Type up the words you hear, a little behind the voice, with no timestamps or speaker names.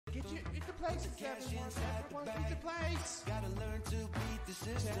places, everyone. Everyone needs a place. Gotta learn to beat the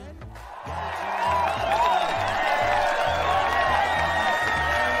system.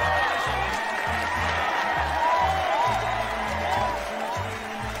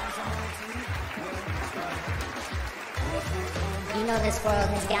 You know this world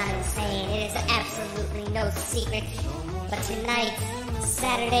has gone insane. It is absolutely no secret. But tonight,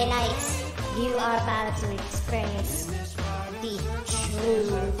 Saturday night, you are about to experience the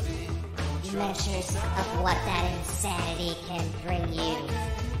true measures of what that insanity can bring you.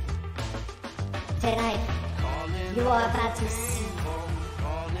 Tonight, you are about to see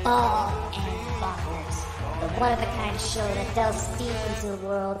Ball and Bonkers, the one-of-a-kind show that delves deep into the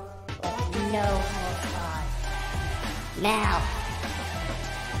world with no holds barred. Now,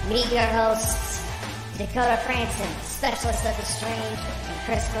 meet your hosts, Dakota Franson, specialist of the strange, and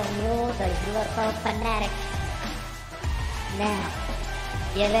Crystal Mule, the UFO fanatic. Now,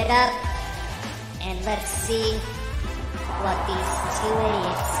 give it up, and let's see what these two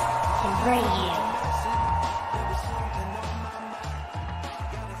idiots can bring you.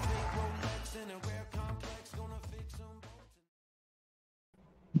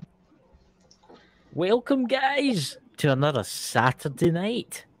 Welcome, guys, to another Saturday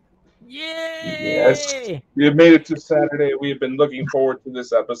night. Yay! Yes, we have made it to Saturday. We have been looking forward to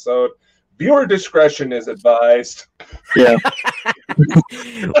this episode. Viewer discretion is advised. Yeah.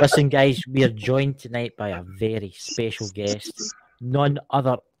 Listen, guys, we are joined tonight by a very special guest, none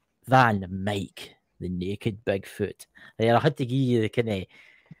other than Mike, the Naked Bigfoot. I had to give you the kind of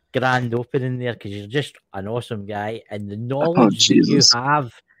grand opening there because you're just an awesome guy, and the knowledge that you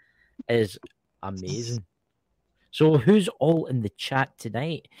have is amazing. So who's all in the chat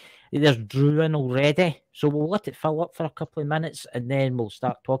tonight? There's Drew in already, so we'll let it fill up for a couple of minutes and then we'll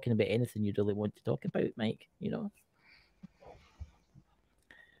start talking about anything you really want to talk about, Mike, you know.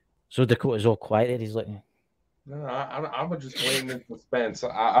 So Dakota's all quiet there, he's like... No, I'm just waiting in suspense.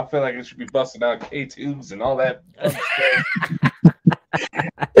 I feel like it should be busting out K2s and all that.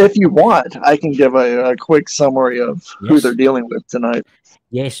 If you want, I can give a quick summary of who they're dealing with tonight.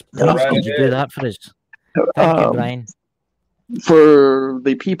 Yes, please, could you do that for us? Thank you, Brian. For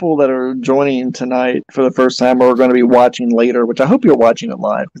the people that are joining tonight for the first time or are going to be watching later, which I hope you're watching it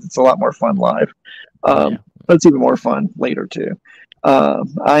live because it's a lot more fun live. But it's even more fun later, too.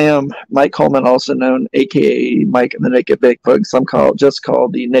 I am Mike Coleman, also known, a.k.a. Mike the Naked Bigfoot. Some just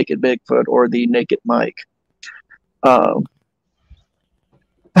called the Naked Bigfoot or the Naked Mike. My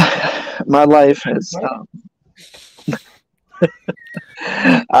life has...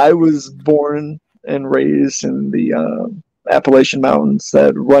 I was born and raised in the Appalachian Mountains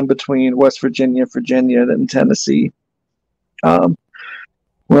that run between West Virginia, and Tennessee. When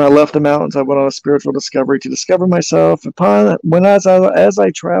I left the mountains, I went on a spiritual discovery to discover myself. As I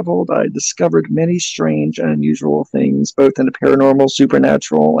traveled, I discovered many strange and unusual things, both in the paranormal,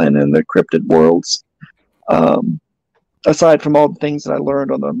 supernatural, and in the cryptid worlds. Aside from all the things that I learned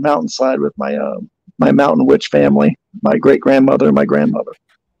on the mountainside with my mountain witch family, my great-grandmother, my grandmother.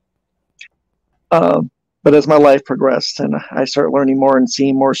 But as my life progressed and I started learning more and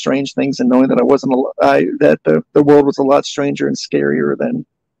seeing more strange things and knowing that the world was a lot stranger and scarier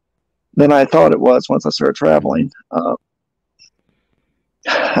than I thought it was once I started traveling.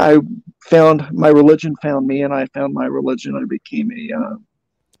 I found my religion found me, and I found my religion. I became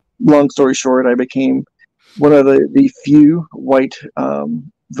long story short, I became one of the few white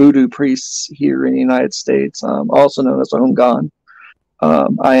voodoo priests here in the United States, also known as a Hongan.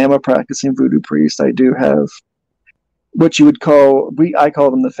 I am a practicing voodoo priest. I do have what you would call, I call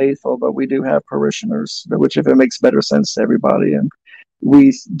them the faithful, but we do have parishioners, which if it makes better sense to everybody. And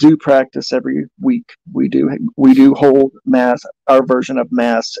we do practice every week. We do hold mass, our version of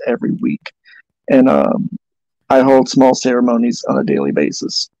mass every week. And I hold small ceremonies on a daily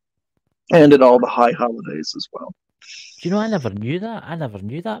basis and at all the high holidays as well. Do you know, I never knew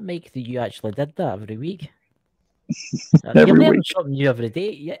that, Mike, that you actually did that every week. You learn something new every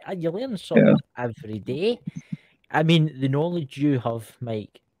day. Yeah, you learn something every day. I mean, the knowledge you have,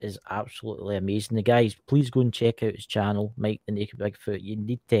 Mike, is absolutely amazing. The guys, please go and check out his channel, Mike the Naked Bigfoot. You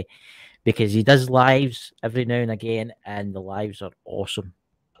need to, because he does lives every now and again, and the lives are awesome.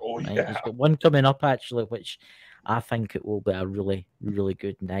 Oh, right? yeah. He's got one coming up, actually, which I think it will be a really, really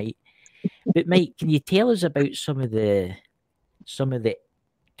good night. But, Mike, can you tell us about some of the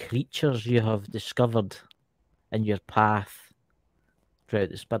creatures you have discovered in your path throughout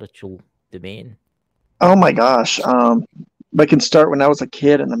the spiritual domain? Oh my gosh. I can start when I was a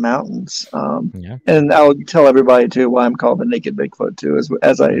kid in the mountains. And I'll tell everybody too why I'm called the Naked Bigfoot too,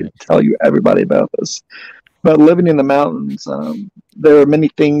 as I tell you everybody about this. But living in the mountains, there are many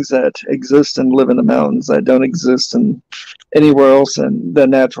things that exist and live in the mountains that don't exist in anywhere else in the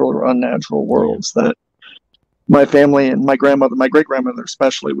natural or unnatural worlds. That my family and my grandmother, my great grandmother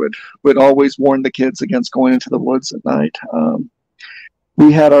especially, would always warn the kids against going into the woods at night.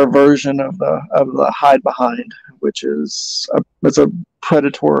 We had our version of the hide behind, which is it's a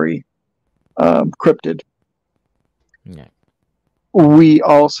predatory cryptid. Yeah. We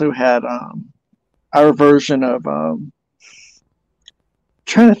also had our version of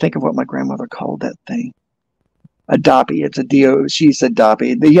trying to think of what my grandmother called that thing. A doppy. It's a dio. She said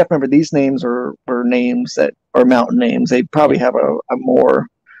doppy. You have to remember these names are names that are mountain names. They probably have a more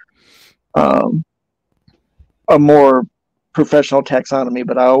professional taxonomy,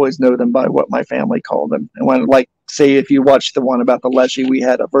 but I always know them by what my family called them. And when, like, say, if you watch the one about the leshy, we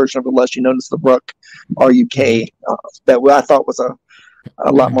had a version of the leshy known as the Rook, RUK, that I thought was a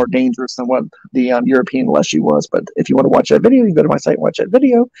lot more dangerous than what the European leshy was. But if you want to watch that video, you can go to my site and watch that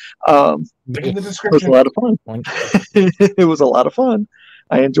video. In the description. It was a lot of fun. It was a lot of fun.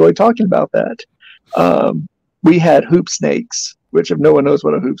 I enjoyed talking about that. We had hoop snakes, which if no one knows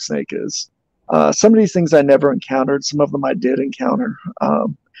what a hoop snake is, some of these things I never encountered. Some of them I did encounter.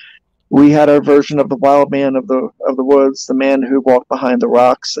 We had our version of the wild man of the woods, the man who walked behind the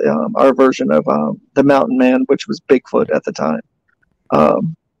rocks. Our version of the mountain man, which was Bigfoot at the time.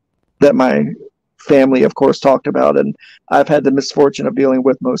 That my family, of course, talked about, and I've had the misfortune of dealing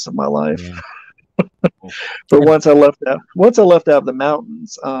with most of my life. Yeah. But once I left out of the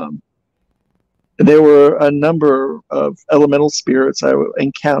mountains, there were a number of elemental spirits I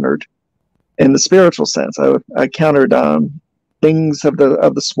encountered. In the spiritual sense, I encountered things of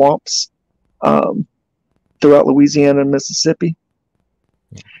the swamps throughout Louisiana and Mississippi.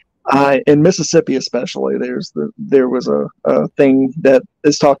 In Mississippi, especially, there was a thing that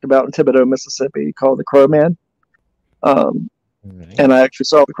is talked about in Thibodaux, Mississippi, called the Crow Man, and I actually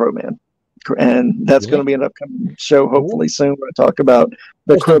saw the Crow Man, and that's going to be an upcoming show, hopefully soon, where I talk about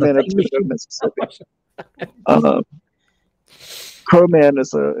the Crow Man of Thibodaux, Mississippi. Crow Man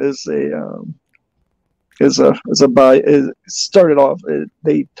started off.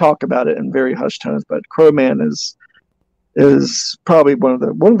 They talk about it in very hushed tones, but Crow Man is probably one of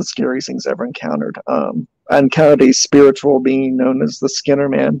the scariest things I ever encountered. I encountered a spiritual being known as the Skinner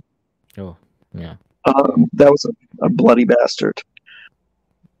Man. Oh, yeah. That was a bloody bastard.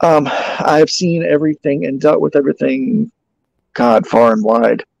 I have seen everything and dealt with everything, God, far and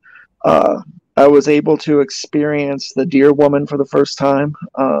wide. I was able to experience the Deer Woman for the first time.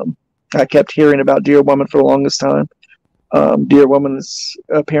 I kept hearing about Deer Woman for the longest time. Deer Woman is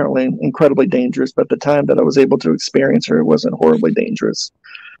apparently incredibly dangerous, but the time that I was able to experience her, it wasn't horribly dangerous.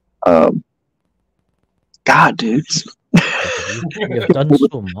 God, dudes. You've done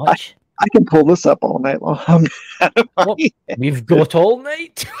so much. I can pull this up all night long. We've got all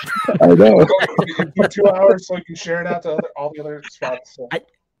night. I know. For 2 hours so you can share it out to all the other spots. So.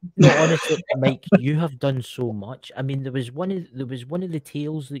 No, honestly, Mike, you have done so much. I mean, there was one of the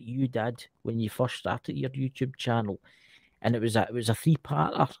tales that you did when you first started your YouTube channel, and it was a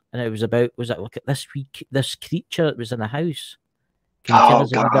 3-parter, and it was about, was it look at this creature that was in the house? Can you tell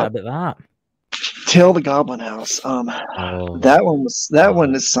us a little bit about that? Tale the Goblin House. That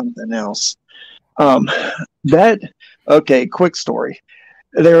one is something else. Quick story.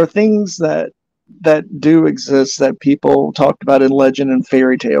 There are things that do exist that people talked about in legend and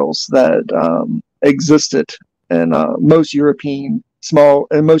fairy tales that existed in most European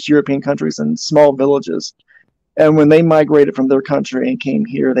countries and small villages. And when they migrated from their country and came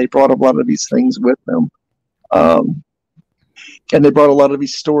here, they brought a lot of these things with them. And they brought a lot of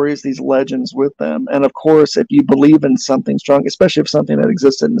these stories, these legends with them. And of course, if you believe in something strong, especially if something that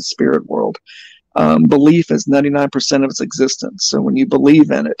existed in the spirit world, belief is 99% of its existence. So when you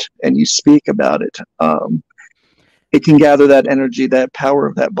believe in it and you speak about it, it can gather that energy, that power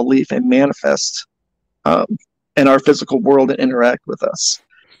of that belief, and manifest in our physical world and interact with us.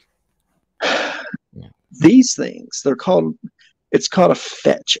 These things, it's called a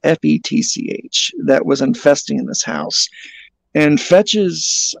fetch, F-E-T-C-H, that was infesting in this house. And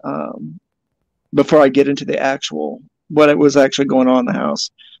fetches, before I get into what it was actually going on in the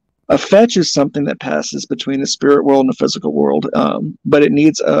house, a fetch is something that passes between the spirit world and the physical world, but it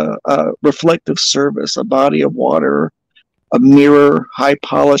needs a reflective service, a body of water, a mirror,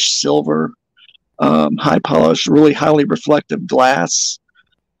 high-polished silver, high-polished, really highly reflective glass,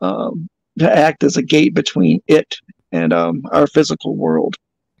 to act as a gate between it and our physical world.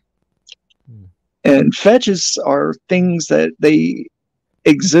 And fetches are things that they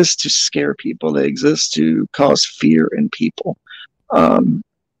exist to scare people. They exist to cause fear in people.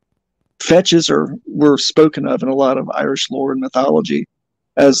 fetches were spoken of in a lot of Irish lore and mythology,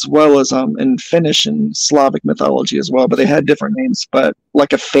 as well as in Finnish and Slavic mythology as well. But they had different names. But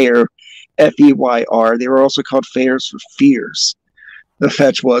like a fair, Feyr, they were also called fairs for fears. The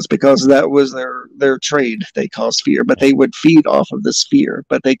fetch was, because that was their trade. They caused fear, but they would feed off of this fear.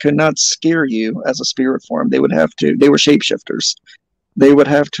 But they could not scare you as a spirit form. They were shapeshifters. They would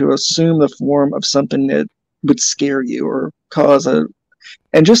have to assume the form of something that would scare you or cause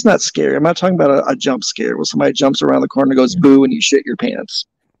and just not scare. I'm not talking about a jump scare where somebody jumps around the corner and goes boo and you shit your pants.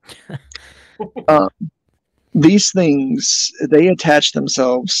 These things, they attach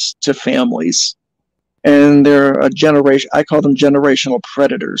themselves to families, and they're a generation. I call them generational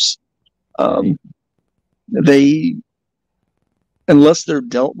predators. They, unless they're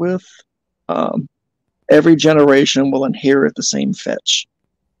dealt with, every generation will inherit the same fetch,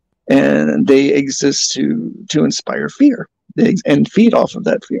 and they exist to inspire fear and feed off of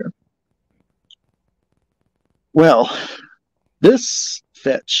that fear. Well, this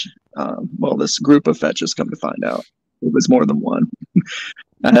fetch, this group of fetches, come to find out, it was more than one.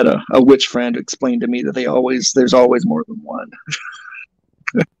 I had a witch friend explain to me that there's always more than one.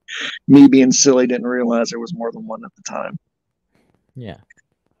 Me being silly, didn't realize there was more than one at the time. Yeah.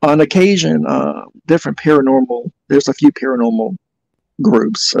 On occasion, there's a few paranormal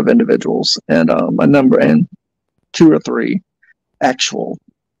groups of individuals, and a number, and 2 or 3 actual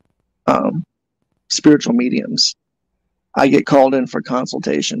spiritual mediums. I get called in for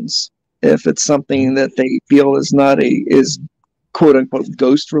consultations if it's something that they feel is not is quote unquote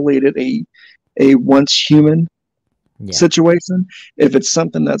ghost related, a once human situation. If it's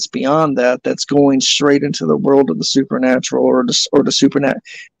something that's beyond that, that's going straight into the world of the supernatural or the supernatural.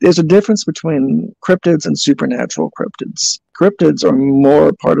 There's a difference between cryptids and supernatural cryptids. Cryptids are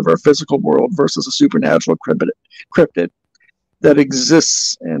more part of our physical world versus a supernatural cryptid that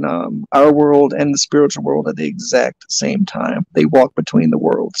exists in our world and the spiritual world at the exact same time. They walk between the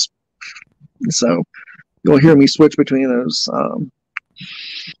worlds. So you'll hear me switch between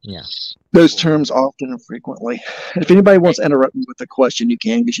those terms often and frequently. If anybody wants to interrupt me with a question, you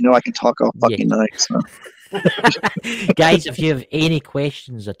can, because I can talk all fucking night. So. Guys, if you have any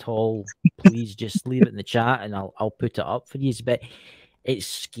questions at all, please just leave it in the chat and I'll put it up for you. But it's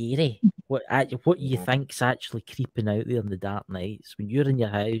scary what you think's actually creeping out there in the dark nights when you're in your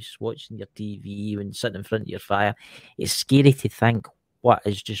house watching your TV, when sitting in front of your fire. It's scary to think what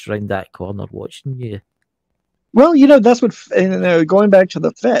is just round that corner watching you. Well, that's what. Going back to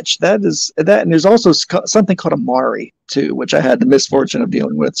the fetch, that, and there's also something called a Mari too, which I had the misfortune of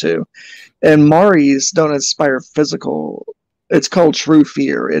dealing with too. And Maris don't inspire physical. It's called true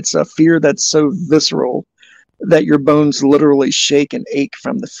fear. It's a fear that's so visceral that your bones literally shake and ache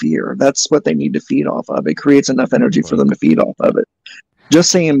from the fear. That's what they need to feed off of. It creates enough energy for them to feed off of it. Just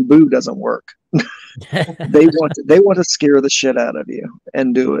saying boo doesn't work. They want to scare the shit out of you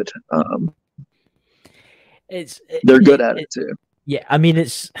and do it. They're good at it too. Yeah,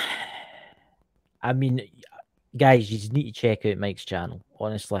 guys, you need to check out Mike's channel.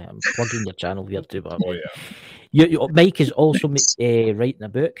 Honestly, I'm plugging your channel here too. But Mike is also writing a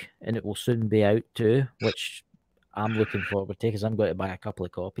book, and it will soon be out too, which I'm looking forward to because I'm going to buy a couple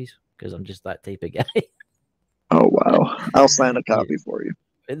of copies because I'm just that type of guy. Oh wow! I'll sign a copy for you.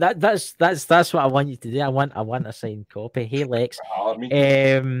 That's what I want you to do. I want a signed copy. Hey Lex,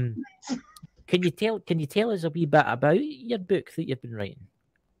 can you tell us a wee bit about your book that you've been writing?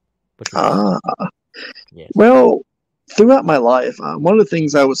 Well, throughout my life, one of the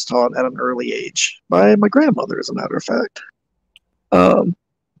things I was taught at an early age by my grandmother, as a matter of fact,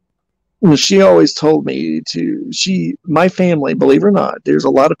 she always told me my family, believe it or not, there's a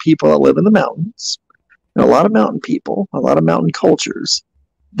lot of people that live in the mountains, and a lot of mountain people, a lot of mountain cultures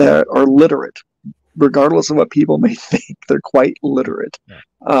that are literate, regardless of what people may think. They're quite literate.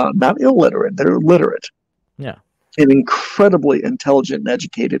 Not illiterate, they're literate. Yeah. And incredibly intelligent and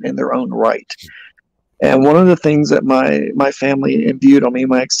educated in their own right. And one of the things that my family imbued on me,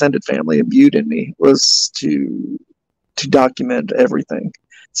 my extended family imbued in me, was to document everything.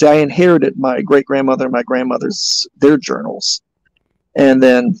 See, I inherited my great-grandmother and my grandmother's, their journals. And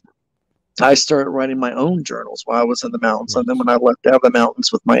then I started writing my own journals while I was in the mountains. And then when I left out of the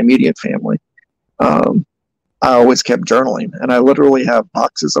mountains with my immediate family, I always kept journaling. And I literally have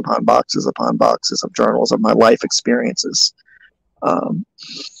boxes upon boxes upon boxes of journals of my life experiences.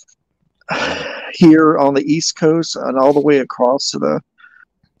 Here on the East Coast and all the way across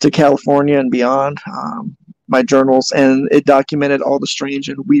to California and beyond, my journals, and it documented all the strange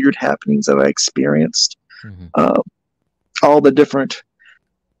and weird happenings that I experienced. All the different,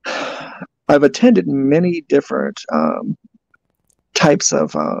 I've attended many different types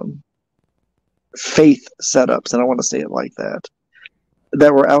of faith setups, and I want to say it like that,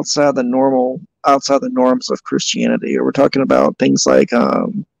 that were outside the norms of Christianity. We're talking about things like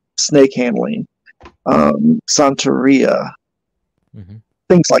snake handling, Santeria,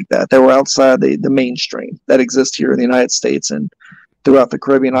 things like that. They were outside the mainstream that exists here in the United States and throughout the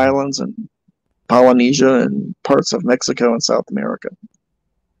Caribbean islands and Polynesia and parts of Mexico and South America.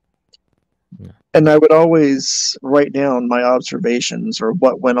 And I would always write down my observations or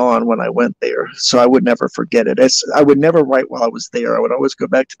what went on when I went there, so I would never forget it. I would never write while I was there. I would always go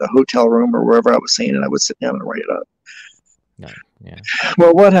back to the hotel room or wherever I was staying, and I would sit down and write it up. Yeah.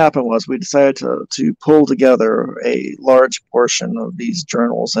 Well, what happened was we decided to pull together a large portion of these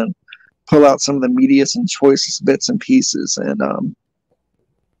journals and pull out some of the meatiest and choicest bits and pieces and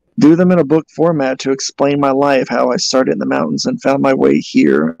do them in a book format to explain my life, how I started in the mountains and found my way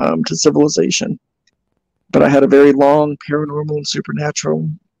here to civilization. But I had a very long paranormal and supernatural,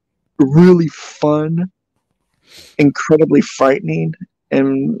 really fun, incredibly frightening,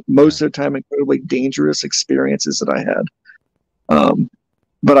 and most of the time incredibly dangerous experiences that I had.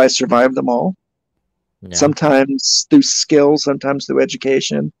 But I survived them all. Yeah. Sometimes through skill, sometimes through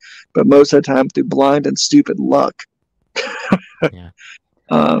education, but most of the time through blind and stupid luck. Yeah.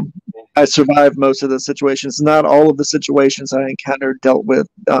 I survived most of the situations. Not all of the situations I encountered dealt with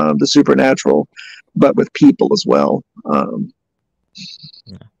the supernatural, but with people as well.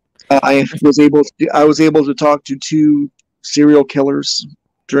 I was able to talk to 2 serial killers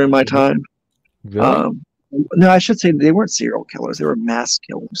during my time. Really? No, I should say they weren't serial killers; they were mass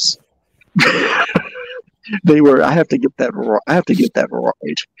killers. They were. I have to get that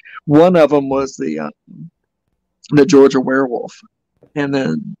right. One of them was the Georgia werewolf, and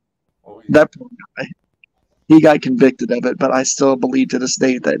then that poor guy, he got convicted of it. But I still believe to this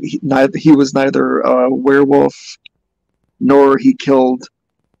day that he was neither a werewolf nor he killed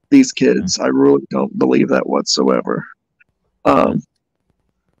these kids. I really don't believe that whatsoever. And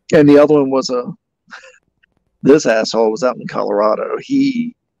the other one was this asshole was out in Colorado.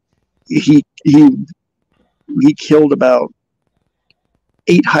 He killed about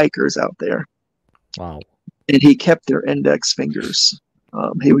 8 hikers out there. Wow. And he kept their index fingers.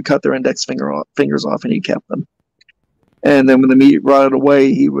 He would cut their index fingers off, and he kept them. And then when the meat rotted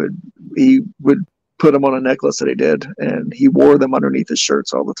away, he would put them on a necklace that he did, and he wore them underneath his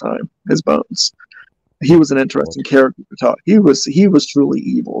shirts all the time. His bones. He was an interesting character to talk. He was truly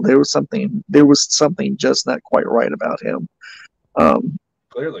evil. There was something just not quite right about him.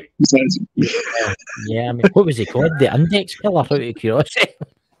 Clearly. Besides, Yeah, I mean, what was he called? The Index Killer, out of curiosity.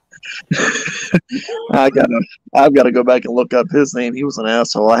 I've got to go back and look up his name. He was an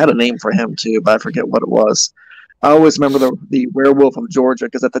asshole. I had a name for him too, but I forget what it was. I always remember the Werewolf of Georgia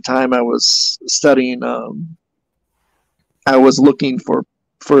because at the time I was studying. I was looking for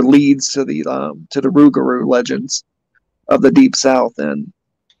leads to the Rougarou legends of the Deep South, and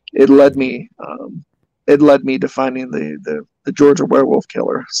it led me to finding the Georgia werewolf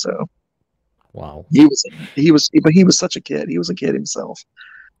killer. So, wow, he was such a kid. He was a kid himself.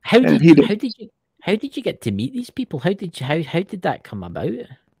 How did you get to meet these people? How did that come about?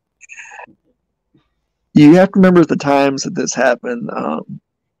 You have to remember the times that this happened.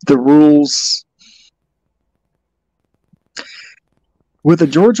 The rules with the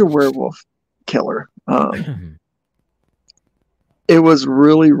Georgia werewolf killer. It was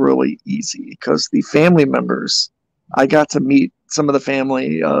really, really easy because the family members, I got to meet some of the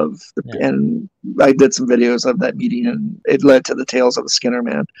family and I did some videos of that meeting, and it led to the tales of the Skinner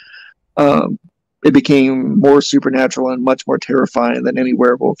Man. It became more supernatural and much more terrifying than any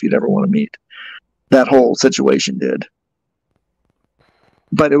werewolf you'd ever want to meet. That whole situation did.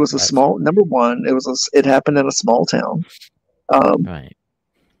 But it was it happened in a small town. Right.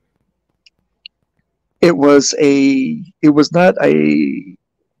 It was not a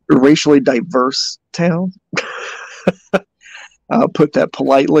racially diverse town. I'll put that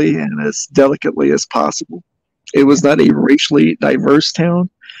politely and as delicately as possible. It was not a racially diverse town.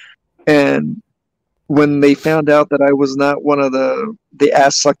 And when they found out that I was not one of the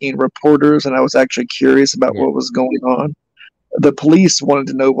ass-sucking reporters and I was actually curious about what was going on, the police wanted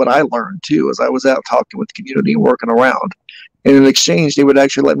to know what I learned, too, as I was out talking with the community and working around. And in exchange, they would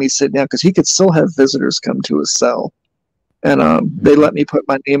actually let me sit down because he could still have visitors come to his cell. And they let me put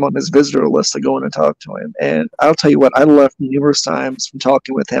my name on his visitor list to go in and talk to him. And I'll tell you what, I left numerous times from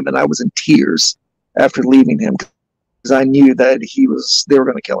talking with him, and I was in tears after leaving him because I knew that they were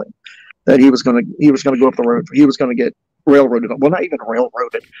going to kill him, that he was going to go up the road, he was going to get railroaded. Well, not even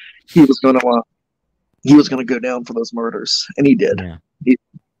railroaded. He was going to go down for those murders, and he did. Yeah.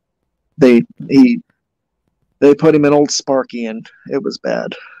 They put him in Old Sparky, and it was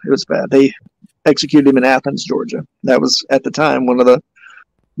bad. It was bad. executed him in Athens, Georgia. That was at the time one of the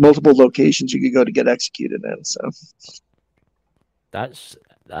multiple locations you could go to get executed in. So That's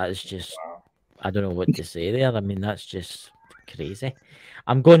just, I don't know what to say there. I mean, that's just crazy.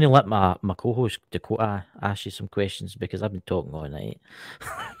 I'm going to let my co-host Dakota ask you some questions because I've been talking all night.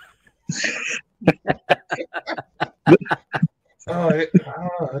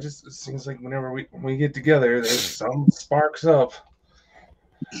 It just seems like whenever we get together, there's some sparks up.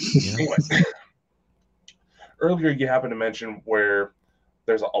 Yeah. Anyway, earlier you happened to mention where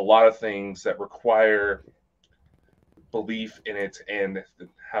there's a lot of things that require belief in it and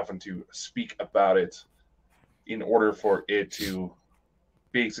having to speak about it in order for it to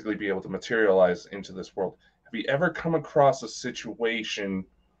basically be able to materialize into this world. Have you ever come across a situation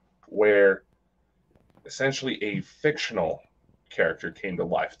where essentially a fictional character came to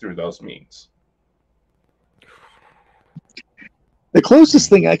life through those means? the closest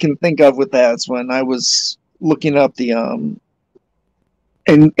thing I can think of with that is when I was looking up the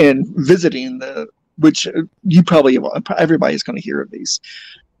and visiting the, which you probably, everybody's going to hear of these.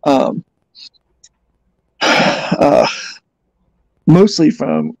 Mostly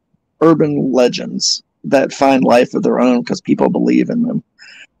from urban legends that find life of their own because people believe in them.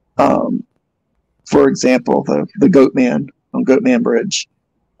 For example, the Goat Man on Goat Man Bridge,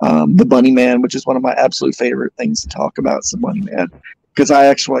 the Bunny Man, which is one of my absolute favorite things to talk about. Is the Bunny Man, because I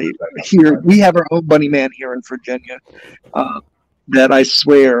actually we have our own Bunny Man here in Virginia. That I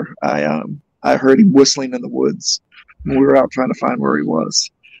swear I heard him whistling in the woods when we were out trying to find where he was.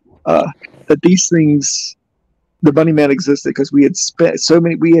 That these things, the Bunny Man existed because we had spent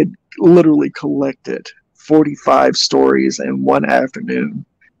we had literally collected 45 stories in one afternoon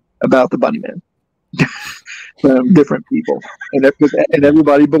about the Bunny Man from different people, and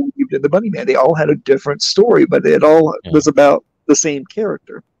everybody believed in the Bunny Man. They all had a different story, but it all was about the same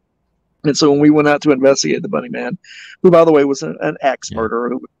character. And so when we went out to investigate the Bunny Man, who, by the way, was an axe murderer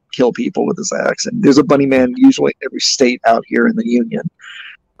who would kill people with his axe, and there's a Bunny Man usually in every state out here in the Union.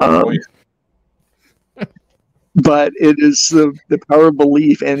 But it is the power of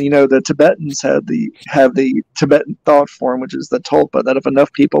belief, and the Tibetans have the Tibetan thought form, which is the tulpa, that if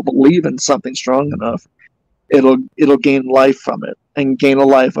enough people believe in something strong enough, it'll gain life from it and gain a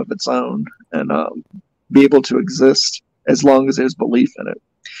life of its own, and be able to exist as long as there's belief in it.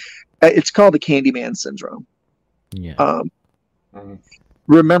 It's called the Candyman syndrome. Yeah.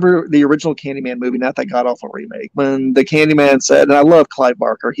 Remember the original Candyman movie, not that god-awful remake, when the Candyman said, and I love Clive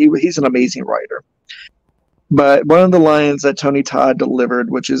Barker, he's an amazing writer. But one of the lines that Tony Todd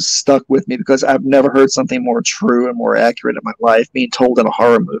delivered, which has stuck with me because I've never heard something more true and more accurate in my life being told in a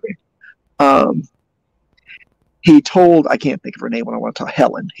horror movie. He told, I can't think of her name when I want to talk,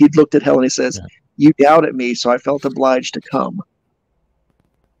 Helen. He looked at Helen and he says, "You doubted me, so I felt obliged to come."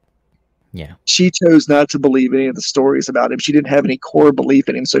 Yeah. She chose not to believe any of the stories about him. She didn't have any core belief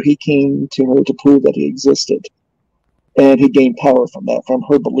in him, so he came to her to prove that he existed. And he gained power from that, from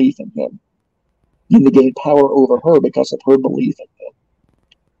her belief in him. And he gained power over her because of her belief in him,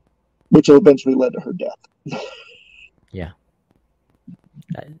 which eventually led to her death. Yeah.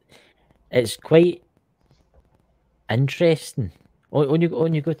 It's quite interesting. On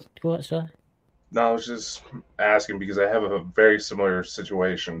you go, sorry? No, I was just asking because I have a very similar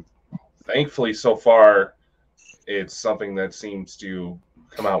situation. Thankfully, so far, it's something that seems to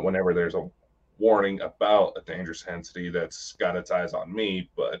come out whenever there's a warning about a dangerous entity that's got its eyes on me,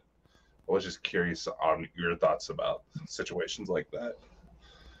 but I was just curious on your thoughts about situations like that.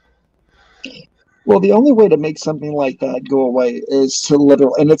 Well, the only way to make something like that go away is to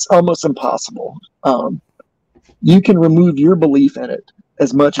literally, and it's almost impossible. You can remove your belief in it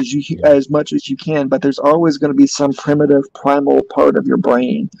as much as you can, but there's always going to be some primitive, primal part of your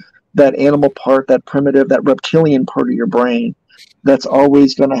brain, that animal part, that primitive, that reptilian part of your brain, that's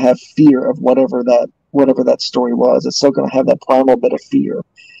always going to have fear of whatever that story was. It's still going to have that primal bit of fear.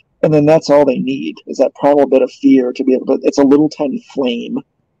 And then that's all they need, is that primal bit of fear to be able to, it's a little tiny flame,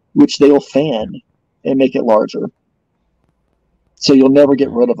 which they'll fan and make it larger. So you'll never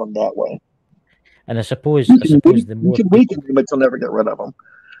get rid of them that way. And I suppose the more you can weaken them, but you'll never get rid of them.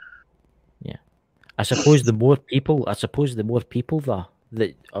 Yeah. I suppose the more people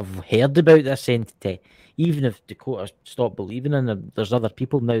that have heard about this entity, even if Dakota stopped believing in them, there's other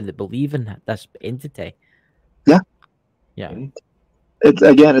people now that believe in this entity. Yeah. Yeah.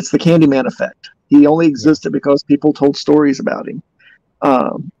 It's the Candyman effect. He only existed because people told stories about him.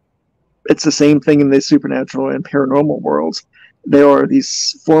 It's the same thing in the supernatural and paranormal worlds. There are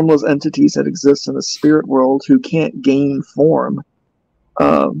these formless entities that exist in the spirit world who can't gain form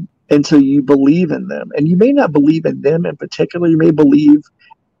until you believe in them. And you may not believe in them in particular. You may believe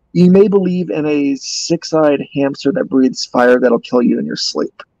You may believe in a six-eyed hamster that breathes fire that'll kill you in your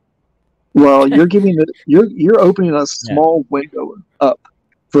sleep. Well, you're opening a small window up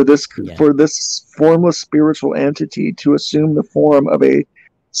for this formless spiritual entity to assume the form of a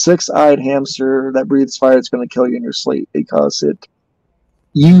six-eyed hamster that breathes fire that's going to kill you in your sleep, because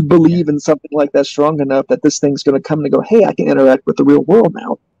you believe in something like that strong enough that this thing's going to come and go, hey, I can interact with the real world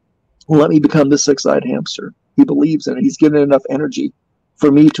now. Let me become the six-eyed hamster. He believes in it. He's given enough energy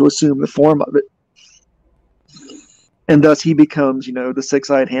for me to assume the form of it. And thus he becomes, the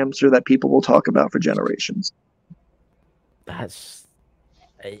six-eyed hamster that people will talk about for generations.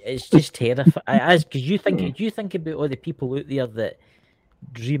 It's just terrifying. Because you think about all the people out there that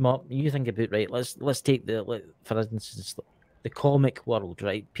dream up. You think about, right? Let's take for instance, the comic world,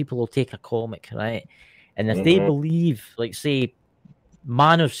 right? People will take a comic, right? And if they believe, like, say,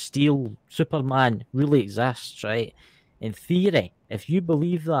 Man of Steel, Superman really exists, right? In theory, if you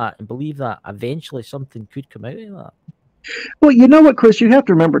believe that, eventually something could come out of that. Well, you know what, Chris? You have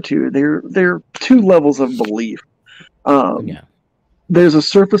to remember too. There are two levels of belief. There's a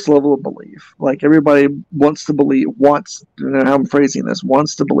surface level of belief, like everybody wants to believe. How I'm phrasing this,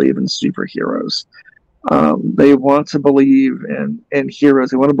 wants to believe in superheroes. They want to believe in heroes.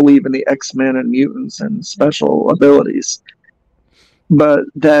 They want to believe in the X-Men and mutants and special abilities. But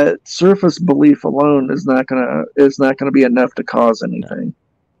that surface belief alone is not gonna be enough to cause anything.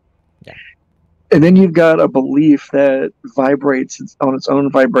 Yeah. And then you've got a belief that vibrates on its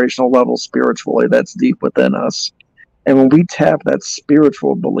own vibrational level spiritually, that's deep within us. And when we tap that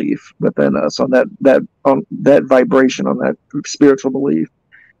spiritual belief within us on that vibration, on that spiritual belief,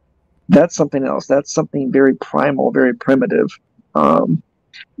 that's something else. That's something very primal, very primitive.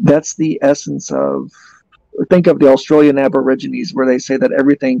 That's the essence of. Think of the Australian Aborigines, where they say that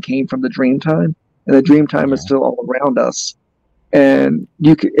everything came from the Dreamtime, and the Dreamtime is still all around us, and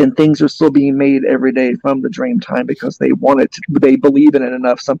things are still being made every day from the Dreamtime because they believe in it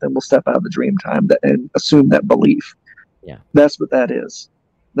enough. Something will step out of the Dreamtime and assume that belief. Yeah, that's what that is.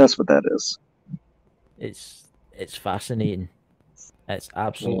 That's what that is. It's fascinating. It's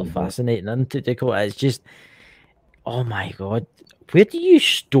absolutely fascinating, isn't it, Dakota? It's just, oh my God, where do you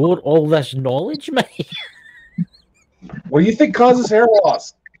store all this knowledge, mate? What do you think causes hair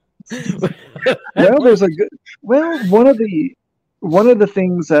loss? Well, one of the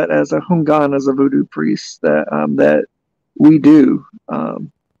things that as a Hungan, as a voodoo priest, that we do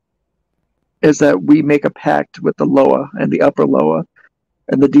is that we make a pact with the Loa and the upper Loa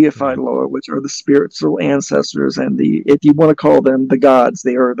and the deified Loa, which are the spiritual ancestors, and if you want to call them the gods,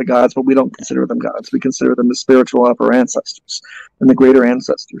 they are the gods, but we don't consider them gods. We consider them the spiritual upper ancestors and the greater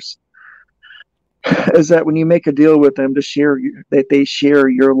ancestors. Is that when you make a deal with them that they share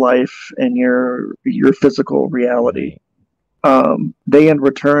your life and your physical reality, they in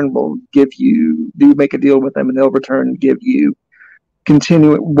return will give you. You make a deal with them, and they'll return give you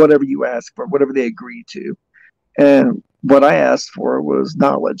whatever you ask for, whatever they agree to. And what I asked for was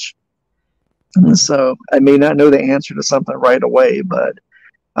knowledge. And so I may not know the answer to something right away, but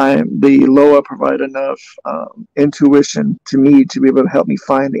the Loa provide enough intuition to me to be able to help me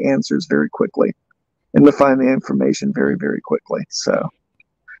find the answers very quickly and to find the information very, very quickly. So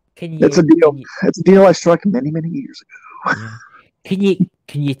it's a deal. It's a deal I struck many, many years ago. Yeah.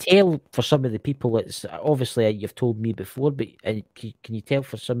 Can you tell for some of the people that's obviously you've told me before, but can you tell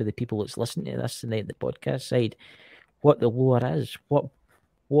for some of the people that's listening to this tonight, the podcast side, what the Loa is? What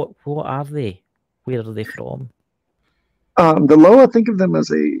are they? Where are they from? The Loa, think of them as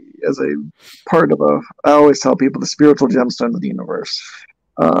a part of I always tell people, the spiritual gemstone of the universe.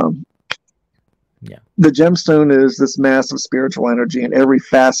 The gemstone is this massive spiritual energy, and every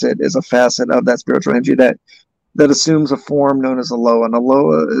facet is a facet of that spiritual energy that assumes a form known as a Loa. And a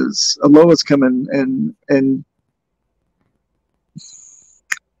Loa is coming and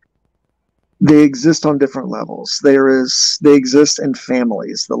they exist on different levels. They exist in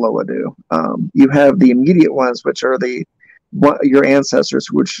families. The Loa do. You have the immediate ones, which are your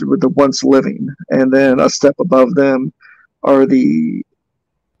ancestors, which were the once living, and then a step above them are the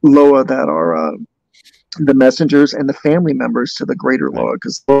Loa that are the messengers and the family members to the greater Loa,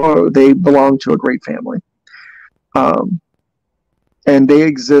 because they belong to a great family. And they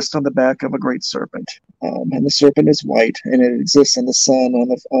exist on the back of a great serpent, and the serpent is white, and it exists in the sun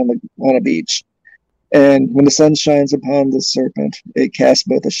on a beach. And when the sun shines upon the serpent, it casts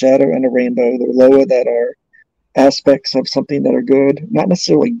both a shadow and a rainbow. The Loa that are aspects of something that are good, not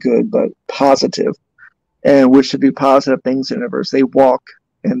necessarily good, but positive, and wish to do positive things in the universe. They walk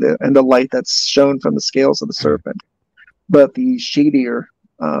in the light that's shown from the scales of the serpent. But the shadier,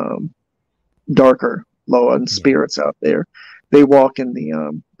 darker Loa and spirits out there, they walk in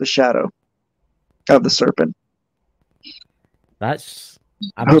the the shadow of the serpent. That's.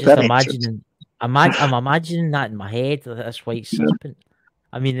 I I'm hope just that makes sense. imagining. I'm imagining that in my head. This white Yeah. serpent.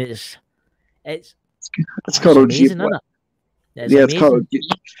 I mean, it's It's it's called amazing, Ojibwa. isn't it? It's Yeah, amazing.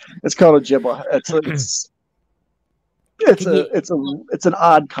 it's called Ojibwa. It's Can you? it's an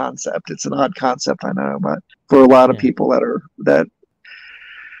odd concept. It's an odd concept, I know, but for a lot of Yeah. people that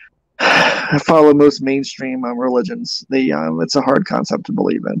follow most mainstream religions, it's a hard concept to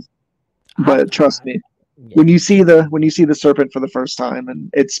believe in. But trust me, Yeah. when you see the serpent for the first time and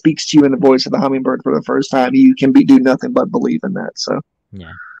it speaks to you in the voice of the hummingbird for the first time, you can do nothing but believe in that. So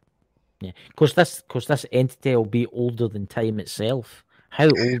Yeah. Of course, this entity will be older than time itself. How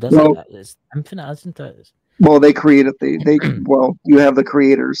old is Well- it? It's infinite, isn't it? well, they created well, you have the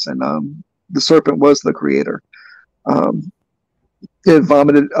creators, and the serpent was the creator. It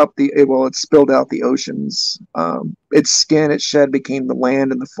vomited up it spilled out the oceans. Its skin it shed became the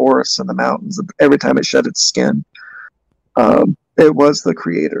land and the forests and the mountains. Every time it shed its skin, it was the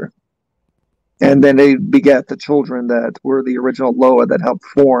creator. And then they begat the children that were the original Loa that helped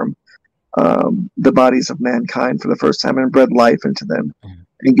form the bodies of mankind for the first time and bred life into them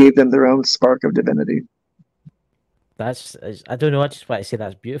and gave them their own spark of divinity. I don't know. I just want to say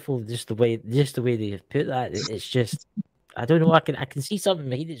that's beautiful. Just the way they put that. It's just, I don't know. I can see something in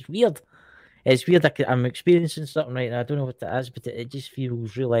my head. It's weird. It's weird. I'm experiencing something right now. I don't know what that is, but it just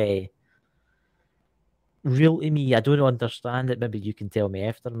feels really real to me. I don't understand it. Maybe you can tell me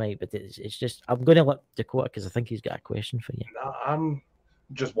after, Mike. But it's just, I'm going to let Dakota because I think he's got a question for you. I'm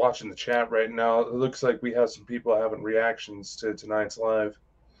just watching the chat right now. It looks like we have some people having reactions to tonight's live.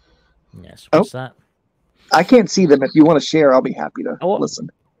 Yes. What's that? I can't see them. If you want to share, I'll be happy to listen.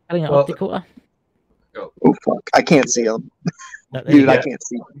 Bring it up, Dakota. Oh fuck! I can't see them, There dude. you go. I can't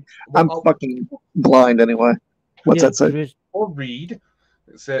see them. I'm fucking blind anyway. What's that say? Or read.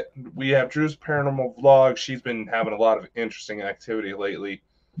 We have Drew's paranormal vlog. She's been having a lot of interesting activity lately.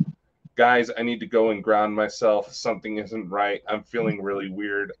 Guys, I need to go and ground myself. Something isn't right. I'm feeling really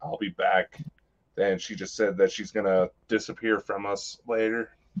weird. I'll be back. And she just said that she's gonna disappear from us later.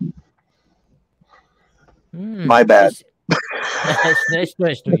 My bad. It's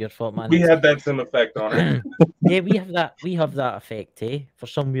not your fault, man. We had that same effect on her. Yeah, we have that effect, for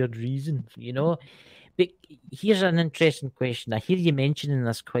some weird reason, you know. But here's an interesting question. I hear you mentioning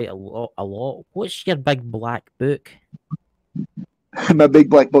this quite a lot. What's your big black book? My big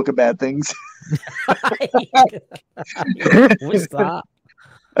black book of bad things. What's that?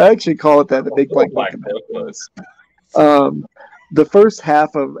 I actually call it that, the big black book of bad things. The first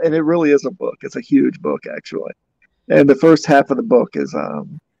half of, and it really is a book. It's a huge book, actually. And the first half of the book is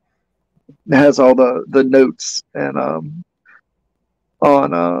has all the notes and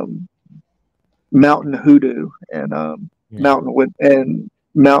on mountain hoodoo and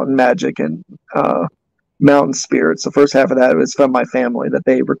mountain magic and mountain spirits. The first half of that was from my family that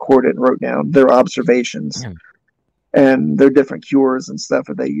they recorded and wrote down their observations and their different cures and stuff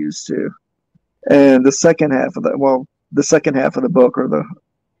that they used to. And the second half of the book, or the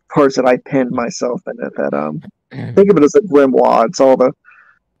parts that I penned myself in it, that think of it as a grimoire. It's all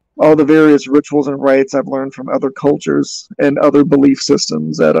the various rituals and rites I've learned from other cultures and other belief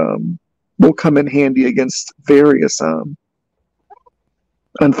systems that will come in handy against various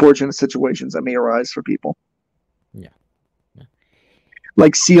unfortunate situations that may arise for people. Yeah.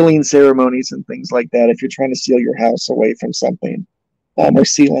 Like sealing ceremonies and things like that. If you're trying to seal your house away from something, or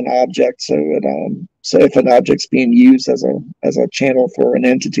seal an object, so if an object's being used as a channel for an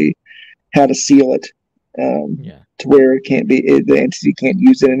entity, how to seal it to where the entity can't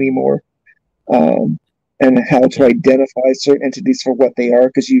use it anymore, and how to identify certain entities for what they are,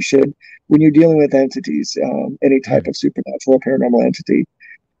 because you should, when you're dealing with entities, any type of supernatural or paranormal entity,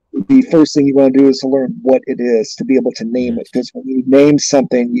 the first thing you want to do is to learn what it is, to be able to name it, because when you name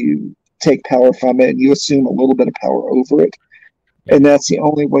something, you take power from it and you assume a little bit of power over it. And that's the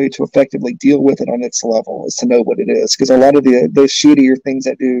only way to effectively deal with it on its level, is to know what it is. Because a lot of the shittier things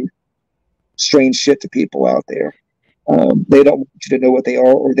that do strange shit to people out there, they don't want you to know what they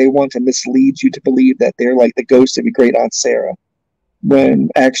are, or they want to mislead you to believe that they're like the ghost of your great aunt Sarah, when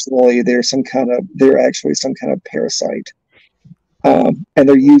actually they're actually some kind of parasite, and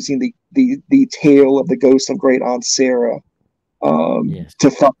they're using the tale of the ghost of great aunt Sarah to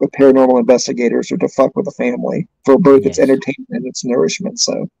fuck with paranormal investigators or to fuck with the family for both its entertainment and its nourishment.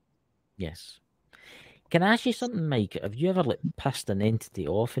 So, yes. Can I ask you something, Mike? Have you ever pissed an entity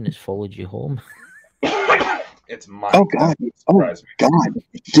off and it's followed you home? It's mine. Oh God,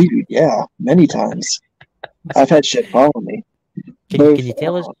 dude, yeah, many times. I've had shit follow me. Can you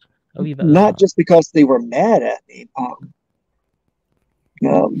tell us a wee bit? Not just because they were mad at me.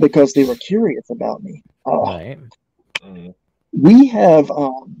 because they were curious about me. Right. Mm. We have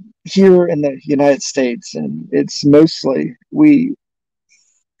here in the United States, and it's mostly we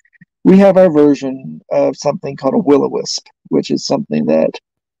have our version of something called a will-o-wisp, which is something that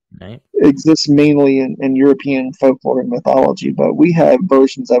Right. exists mainly in European folklore and mythology, but we have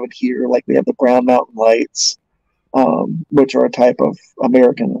versions of it here, like we have the Brown Mountain Lights, which are a type of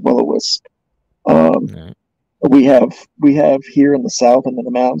American will-o-wisp. Right. We have here in the South and in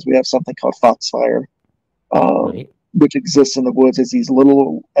the mountains, we have something called foxfire, Right. which exists in the woods as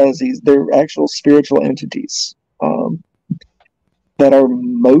they're actual spiritual entities. That are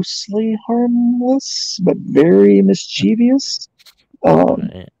mostly harmless but very mischievous.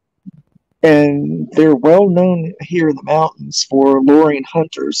 Right. And they're well known here in the mountains for luring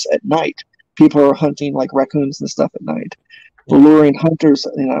hunters at night. People are hunting like raccoons and stuff at night. For luring hunters,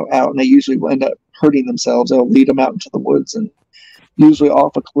 out, and they usually will end up hurting themselves. They'll lead them out into the woods and usually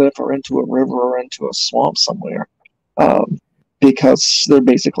off a cliff or into a river or into a swamp somewhere, because they're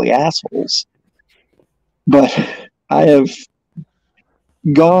basically assholes. But I have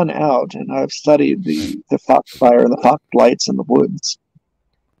gone out and I've studied the foxfire, the fox lights in the woods.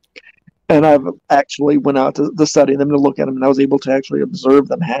 And I've actually went out to study them, to look at them, and I was able to actually observe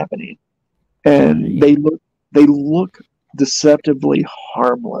them happening. And they look deceptively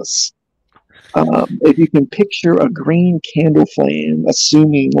harmless. If you can picture a green candle flame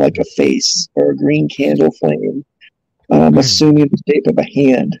assuming like a face, or a green candle flame assuming the shape of a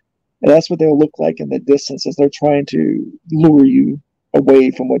hand, and that's what they'll look like in the distance as they're trying to lure you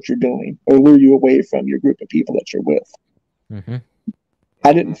away from what you're doing, or lure you away from your group of people that you're with. Mm-hmm.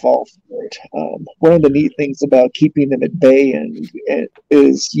 I didn't fall for it. One of the neat things about keeping them at bay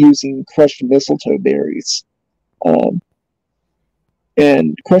is using crushed mistletoe berries.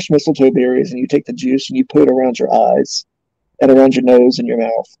 And crushed mistletoe berries, and you take the juice and you put it around your eyes and around your nose and your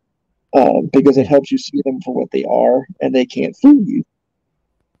mouth, because it helps you see them for what they are, and they can't fool you.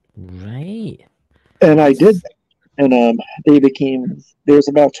 Right. And I did that. And there's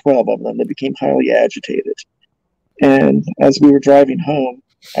about 12 of them. They became highly agitated. And as we were driving home,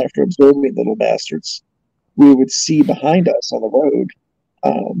 after observing the little bastards, we would see behind us on the road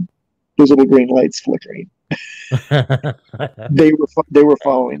those little green lights flickering. They were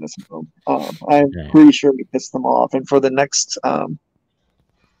following us home. I'm pretty sure we pissed them off. And for the next,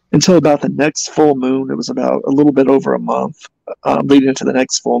 until about the next full moon, it was about a little bit over a month leading into the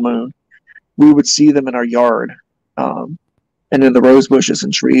next full moon, we would see them in our yard. And in the rose bushes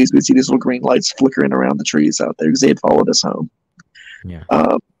and trees, we'd see these little green lights flickering around the trees out there because they had followed us home. Yeah.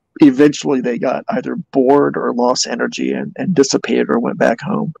 Eventually, they got either bored or lost energy and dissipated or went back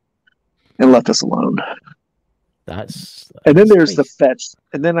home and left us alone. And then there's the fetch.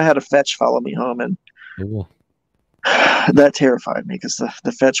 And then I had a fetch follow me home, and that terrified me because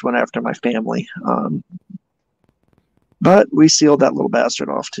the fetch went after my family. But we sealed that little bastard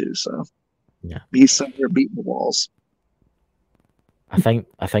off too, so he's somewhere beating the walls. I think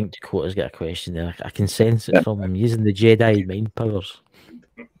Dakota's got a question there. I can sense it from him using the Jedi mind powers.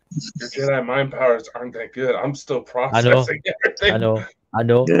 Your Jedi mind powers aren't that good. I'm still processing everything. I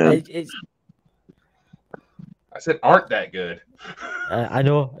know. Yeah. I said aren't that good. I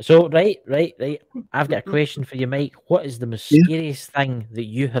know. So right. I've got a question for you, Mike. What is the most scariest thing that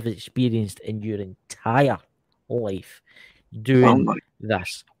you have experienced in your entire life doing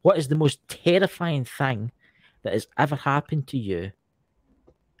this? What is the most terrifying thing that has ever happened to you?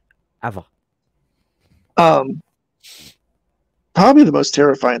 Ever? Probably the most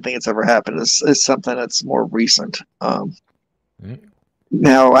terrifying thing that's ever happened is something that's more recent.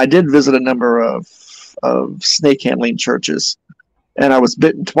 Now, I did visit a number of snake handling churches, and I was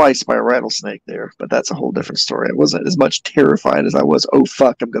bitten twice by a rattlesnake there, but that's a whole different story. I wasn't as much terrified as I was, oh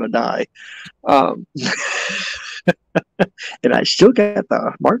fuck, I'm gonna die. And I still got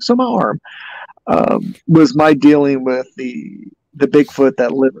the marks on my arm. Was my dealing with the Bigfoot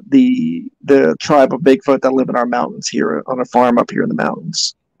that live the tribe of Bigfoot that live in our mountains here on a farm up here in the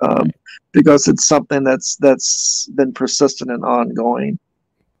mountains, because it's something that's been persistent and ongoing.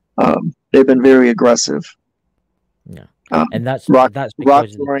 They've been very aggressive. Yeah, and that's rock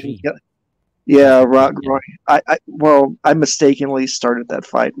because roaring. Yeah, rock roaring. I mistakenly started that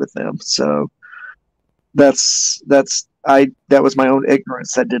fight with them, so that was my own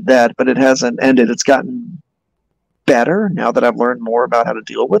ignorance that did that, but it hasn't ended. It's gotten better now that I've learned more about how to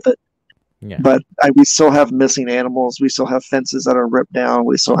deal with it. Yeah. But we still have missing animals. We still have fences that are ripped down.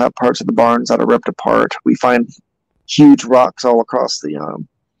 We still have parts of the barns that are ripped apart. We find huge rocks all across the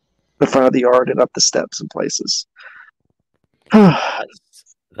front of the yard and up the steps in places.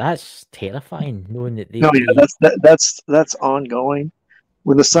 That's terrifying, knowing that that's ongoing.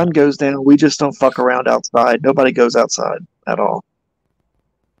 When the sun goes down, we just don't fuck around outside. Nobody goes outside at all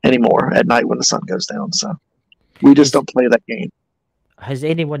anymore at night when the sun goes down. So we just don't play that game. Has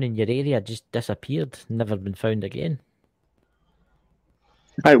anyone in your area just disappeared, never been found again?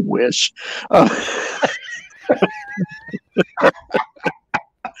 I wish.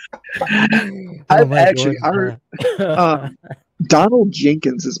 I've actually, Donald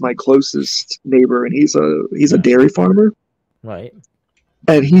Jenkins is my closest neighbor, and he's a dairy farmer. Right.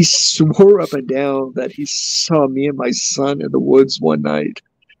 And he swore up and down that he saw me and my son in the woods one night,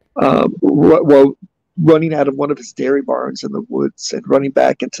 while running out of one of his dairy barns in the woods and running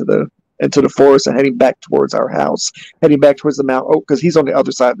back into the forest and heading back towards our house, heading back towards the mountain. Oh, because he's on the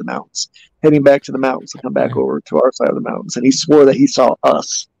other side of the mountains, heading back to the mountains and come back over to our side of the mountains. And he swore that he saw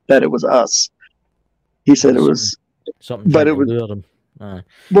us, that it was us. He said it was something, but it was lure him.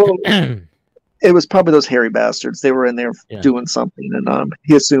 Well, it was probably those hairy bastards. They were in there doing something, and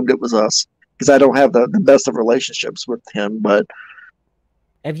he assumed it was us because I don't have the best of relationships with him. But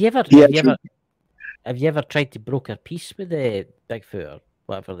have you ever tried to broker peace with the Bigfoot or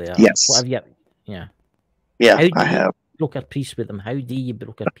whatever they are? Yes. What have you? Yeah. Yeah, How do I you have. broker peace with them? How do you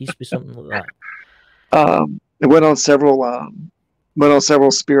broker peace with something like that? I went on several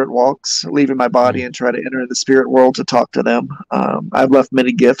spirit walks, leaving my body and try to enter the spirit world to talk to them. I've left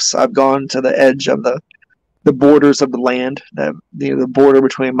many gifts. I've gone to the edge of the borders of the land, the border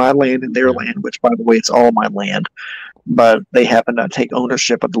between my land and their land, which, by the way, it's all my land, but they happen to take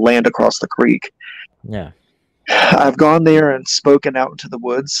ownership of the land across the creek. Yeah. I've gone there and spoken out into the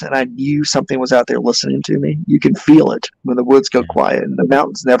woods, and I knew something was out there listening to me. You can feel it when the woods go quiet, and the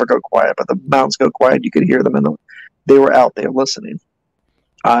mountains never go quiet, but the mountains go quiet. You could hear them, and they were out there listening.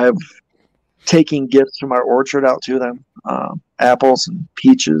 I've taken gifts from our orchard out to them, apples and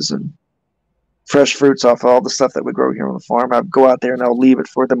peaches and fresh fruits off all the stuff that we grow here on the farm. I go out there and I'll leave it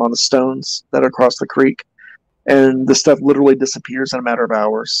for them on the stones that are across the creek. And the stuff literally disappears in a matter of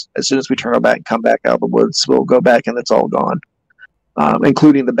hours. As soon as we turn our back and come back out of the woods, we'll go back and it's all gone,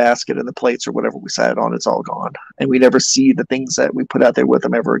 including the basket and the plates or whatever we sat on. It's all gone. And we never see the things that we put out there with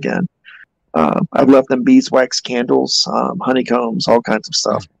them ever again. I've left them beeswax candles, honeycombs, all kinds of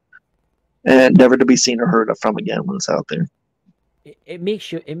stuff, and never to be seen or heard of from again when it's out there. It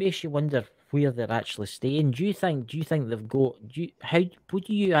makes you wonder where they're actually staying. Do you think they've got? What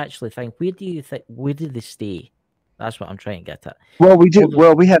do you actually think? Where do they stay? That's what I'm trying to get at. Well, we do.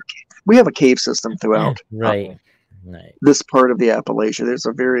 Well, we have a cave system throughout. Right. This part of the Appalachia, there's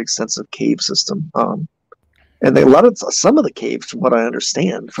a very extensive cave system. And some of the caves, from what I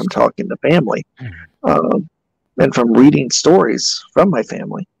understand from talking to family, and from reading stories from my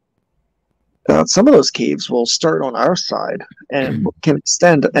family, some of those caves will start on our side and can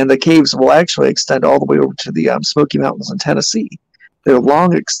extend, and the caves will actually extend all the way over to the Smoky Mountains in Tennessee. They're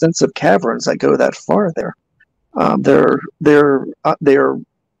long, extensive caverns that go that far there. They're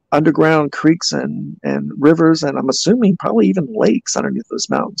underground creeks and rivers, and I'm assuming probably even lakes underneath those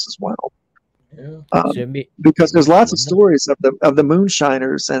mountains as well. Yeah. Because there's lots of stories of the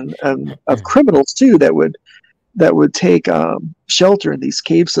moonshiners and of criminals too that would take shelter in these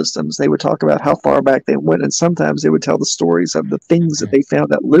cave systems. They would talk about how far back they went, and sometimes they would tell the stories of the things that they found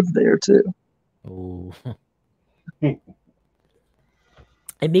that lived there too. Oh, it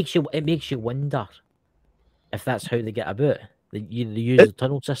makes you wonder if that's how they get about. They use the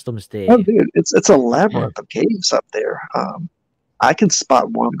tunnel systems to. Oh, dude, it's a labyrinth of caves up there. I can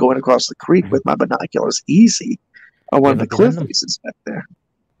spot one going across the creek with my binoculars easy on one of the cliff faces back there.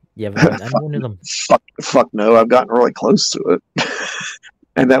 You ever went in one of them? Fuck no, I've gotten really close to it.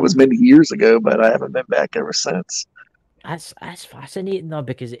 And that was many years ago, but I haven't been back ever since. That's fascinating though,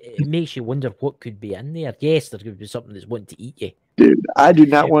 because it makes you wonder what could be in there. Yes, there could be something that's wanting to eat you. Dude, I do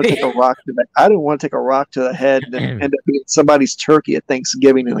not want to take a rock to the I don't want to take a rock to the head and end up being somebody's turkey at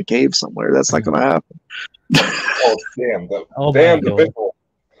Thanksgiving in a cave somewhere. That's not gonna happen. Oh damn! Damn the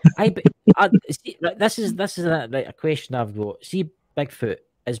Bigfoot. See, this is a question I've got. See, Bigfoot,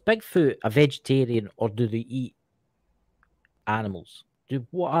 is Bigfoot a vegetarian or do they eat animals?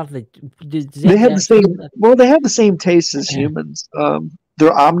 What are they? They have the same. Well, they have the same taste as humans. They're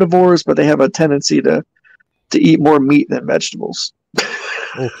omnivores, but they have a tendency to eat more meat than vegetables.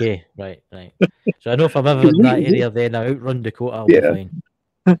 Okay, right. So I know if I'm ever in that area, then I outrun Dakota. I'll be fine.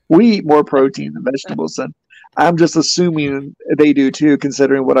 We eat more protein than vegetables, and I'm just assuming they do too,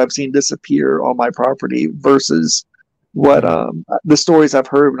 considering what I've seen disappear on my property versus what the stories I've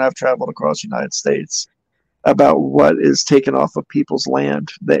heard when I've traveled across the United States about what is taken off of people's land.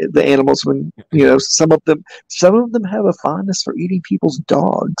 The animals, when some of them have a fondness for eating people's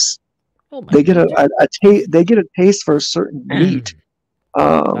dogs. They get a taste for a certain meat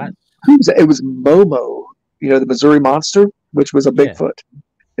That's, Who was it? It was Momo, the Missouri Monster, which was a Yeah. Bigfoot.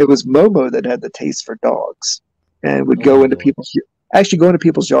 It was Momo that had the taste for dogs and would Oh go my into God. go into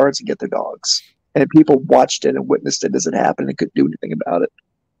people's yards and get their dogs. And people watched it and witnessed it as it happened and couldn't do anything about it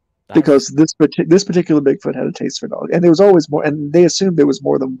because this particular Bigfoot had a taste for dogs. And there was always more, and they assumed there was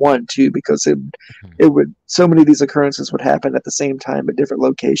more than one too, because it would, so many of these occurrences would happen at the same time at different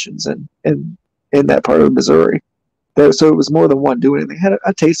locations and in that part of Missouri. So it was more than one doing it. They had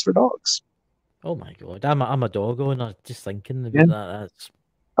a taste for dogs. Oh my God. I'm a dog owner. Just thinking about Yeah. that. That's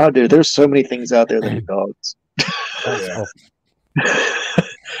Oh, dude, there's so many things out there that are dogs oh,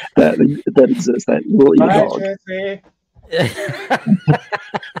 that exist that will eat a Bye, dog. Jesse.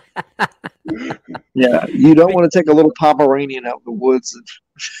 Yeah, you don't want to take a little Pomeranian out in the woods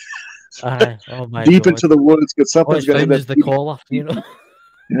and oh my deep God. into the woods because All something's it's going to found end is up the eating. collar, you know.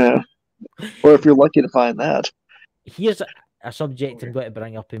 Yeah, or if you're lucky to find that. Here's a subject I'm going to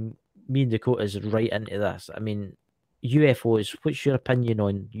bring up, and me and Dakota's right into this. I mean, UFOs. What's your opinion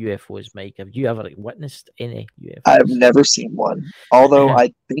on UFOs, Mike? Have you ever witnessed any UFOs? I've never seen one, although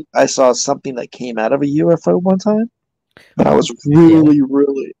I think I saw something that came out of a UFO one time. But I was really,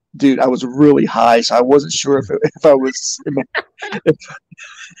 dude, I was really high, so I wasn't sure if I was. If,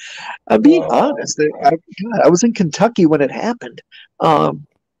 I'm being honest. I was in Kentucky when it happened.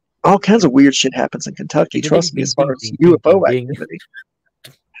 All kinds of weird shit happens in Kentucky. Trust me, as far as UFO activity.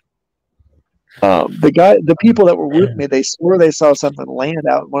 The people that were with me, they swore they saw something land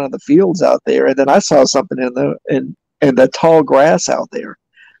out in one of the fields out there, and then I saw something in the tall grass out there,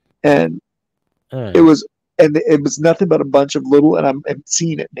 and it was nothing but a bunch of little, and I'm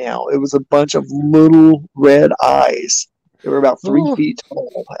seeing it now. It was a bunch of little red eyes. They were about 3 feet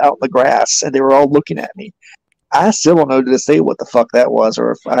tall out in the grass, and they were all looking at me. I still don't know to this day what the fuck that was,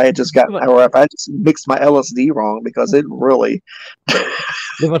 or if I just mixed my LSD wrong, because it really.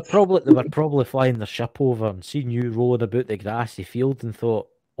 They were probably flying their ship over and seen you rolling about the grassy field and thought,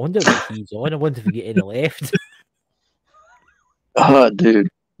 I wonder what he's on. I wonder if we get any left. Oh, dude.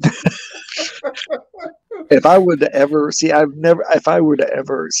 If I were to ever see, I want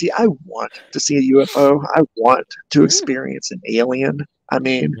to see a UFO. I want to experience an alien. I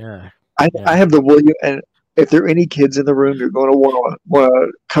mean, I have the William, and if there are any kids in the room, you're going to want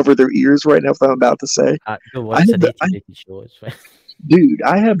to cover their ears right now. If I'm about to say, dude,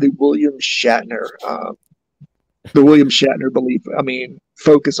 I have the William Shatner belief. I mean,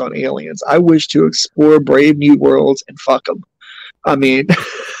 focus on aliens. I wish to explore brave new worlds and fuck them. I mean,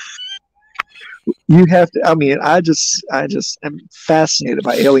 you have to. I mean, I just am fascinated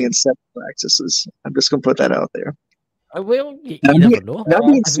by alien sex practices. I'm just going to put that out there. Well, you never know.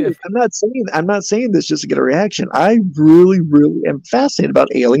 I'm not saying this just to get a reaction. I really, really am fascinated about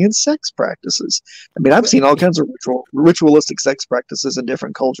alien sex practices. I mean, I've seen all kinds of ritualistic sex practices in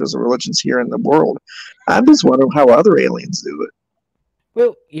different cultures and religions here in the world. I'm just wondering how other aliens do it.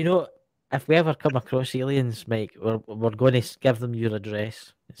 Well, if we ever come across aliens, Mike, we're going to give them your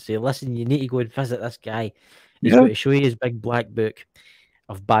address and say, listen, you need to go and visit this guy. He's going to show you his big black book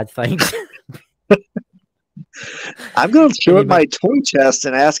of bad things. I'm going to show it my toy chest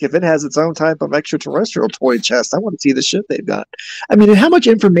and ask if it has its own type of extraterrestrial toy chest. I want to see the shit they've got. I mean, how much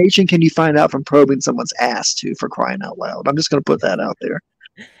information can you find out from probing someone's ass, too, for crying out loud? I'm just going to put that out there.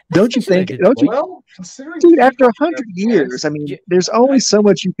 Don't you think? Well, dude, after 100 years, I mean, there's only so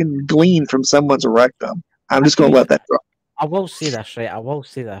much you can glean from someone's rectum. I'm just going to let that drop. I will say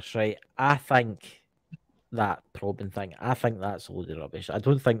this, right? I think that probing thing, I think that's a load of rubbish. I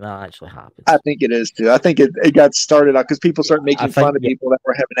don't think that actually happens. I think it is, too. I think it got started out because people started making fun of people that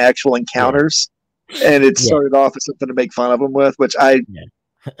were having actual encounters. And it started off as something to make fun of them with, which I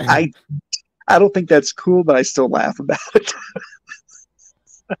don't think that's cool, but I still laugh about it.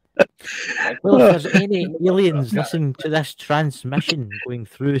 Well, if there's any aliens listening to this transmission going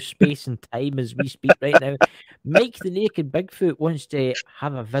through space and time as we speak right now, Mike the Naked Bigfoot wants to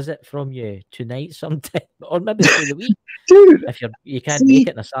have a visit from you tonight sometime, or maybe through the week. Dude, if you can't make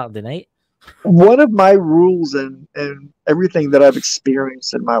it on a Saturday night. One of my rules and everything that I've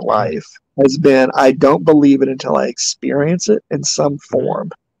experienced in my life has been I don't believe it until I experience it in some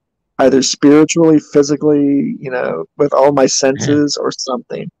form. Either spiritually, physically, with all my senses or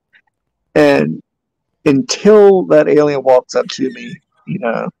something. And until that alien walks up to me,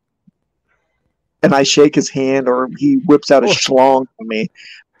 and I shake his hand or he whips out a schlong for me,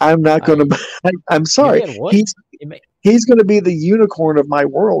 I'm not going to. I'm sorry. He's going to be the unicorn of my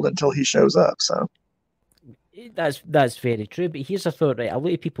world until he shows up. So that's very true. But here's a thought, right? A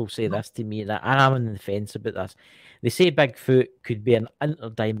lot of people say this to me, and I'm on the fence about this. They say Bigfoot could be an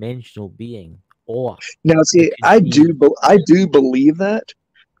interdimensional being, or Now, see, it could be, I do believe that,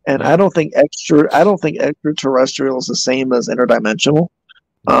 and Yeah. I don't think extraterrestrial is the same as interdimensional,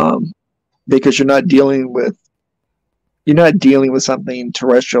 because you're not dealing with something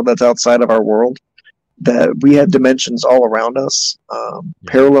terrestrial that's outside of our world. That we have dimensions all around us,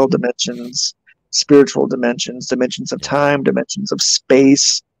 parallel dimensions, spiritual dimensions, dimensions of time, dimensions of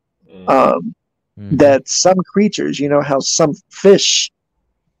space. That some creatures, you know, how some fish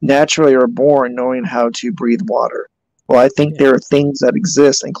naturally are born knowing how to breathe water. Well, I think there are things that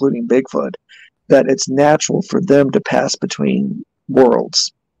exist, including Bigfoot, that it's natural for them to pass between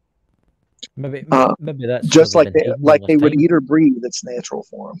worlds. maybe that's Just sort like of the they would time. eat or breathe, it's natural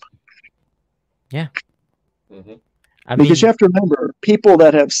for them. Yeah. I Because you mean, have to remember, people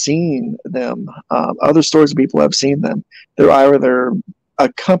that have seen them, other stories of people have seen them, they're either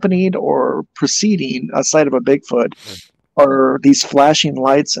accompanied or preceding a sight of a Bigfoot, or these flashing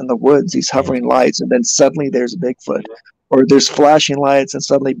lights in the woods, these hovering lights, and then suddenly there's a Bigfoot. Or there's flashing lights and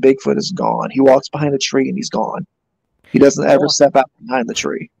suddenly Bigfoot is gone. He walks behind a tree and he's gone. He doesn't ever step out behind the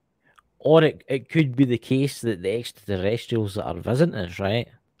tree. or it could be the case that the extraterrestrials that are visiting us, right,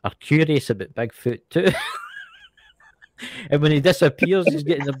 are curious about Bigfoot too. And when he disappears, he's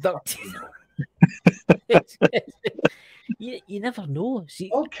getting abducted. You never know. See,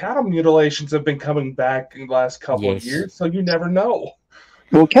 Well, cattle mutilations have been coming back in the last couple of years, so you never know.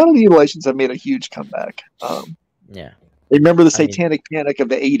 Well, cattle mutilations have made a huge comeback. yeah. Remember the satanic panic of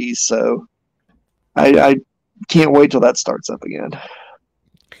the 80s, so I can't wait till that starts up again.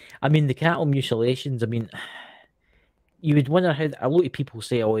 I mean, the cattle mutilations, I mean, you would wonder how a lot of people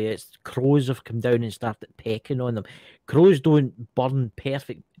say, oh, yeah, it's crows have come down and started pecking on them. Crows don't burn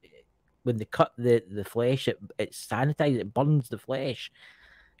perfect. When they cut the flesh, it's sanitized, it burns the flesh.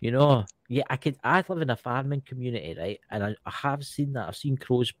 You know, yeah, I live in a farming community, right? And I have seen that. I've seen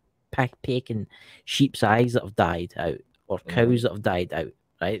crows pecking sheep's eyes that have died out, or cows that have died out,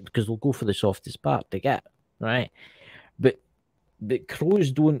 right? Because they'll go for the softest part to get, right? But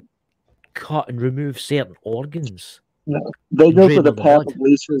crows don't cut and remove certain organs. No, they go for the path blood. of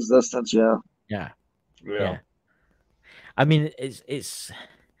least resistance. Yeah. I mean, it's.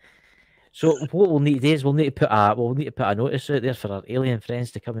 So what we'll need to do is we'll need to put a notice out there for our alien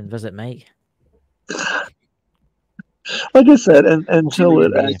friends to come and visit Mike. Like I said, until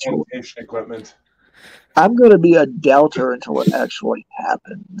it actually, equipment. I'm going to be a doubter until it actually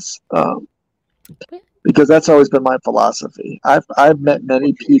happens, because that's always been my philosophy. I've met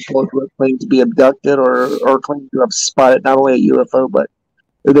many people who have claimed to be abducted or claim to have spotted not only a UFO, but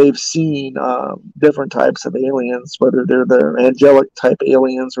they've seen different types of aliens, whether they're the angelic type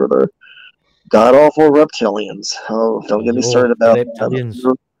aliens or the god awful reptilians. Oh, don't get me started about reptilians,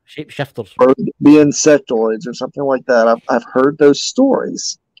 shapeshifters, or the insectoids or something like that. I've heard those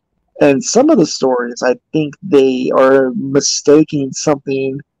stories, and some of the stories I think they are mistaking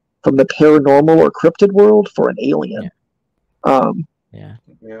something from the paranormal or cryptid world for an alien. Yeah.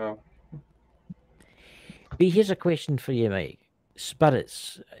 Yeah. But here's a question for you, Mike.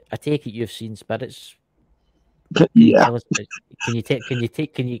 Spirits. I take it you've seen spirits. Yeah. Can you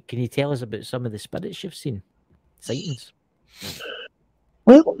tell us about some of the spirits you've seen? Sightings.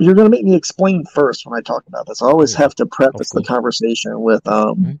 Well, you're going to make me explain first when I talk about this. I always have to preface the conversation with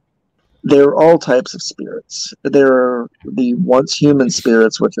there are all types of spirits. There are the once human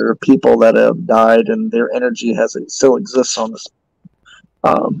spirits, which are people that have died and their energy still exists on this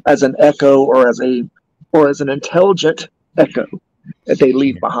as an echo or as an intelligent echo that they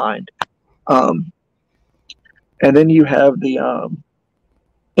leave behind. And then you have the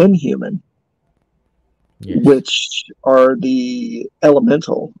inhuman, which are the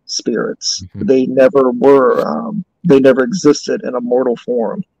elemental spirits. They never were, they never existed in a mortal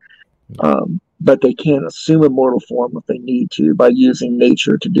form. But they can assume a mortal form if they need to by using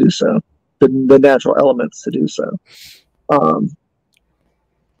nature to do so, the natural elements to do so.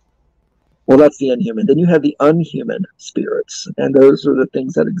 Well, that's the inhuman. Then you have the unhuman spirits, and those are the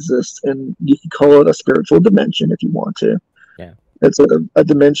things that exist, and you can call it a spiritual dimension if you want to. Yeah, it's a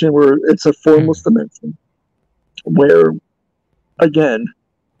dimension where it's a formless dimension, where, again,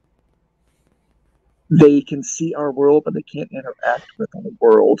 they can see our world, but they can't interact with our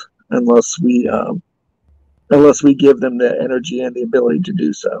world unless we give them the energy and the ability to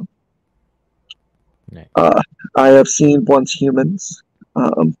do so. I have seen once humans.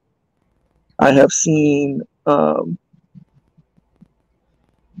 I have seen,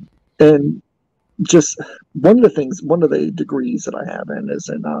 and just one of the degrees that I have in is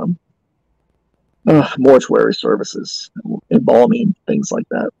in mortuary services, embalming, things like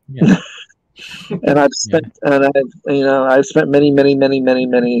that. Yeah. And I've spent, I've spent many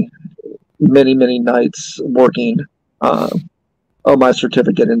many, many nights working on my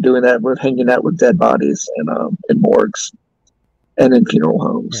certificate and doing that with hanging out with dead bodies in morgues and in funeral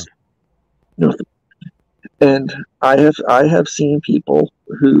homes. You know, and I have seen people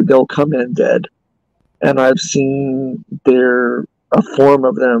who they'll come in dead, and I've seen a form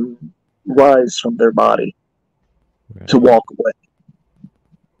of them rise from their body to walk away.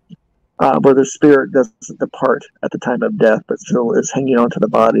 Where the spirit doesn't depart at the time of death, but still is hanging on to the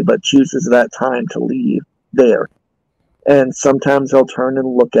body, but chooses that time to leave there. And sometimes they'll turn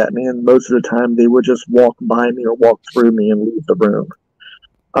and look at me, and most of the time they would just walk by me or walk through me and leave the room.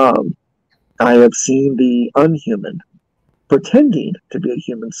 I have seen the unhuman pretending to be a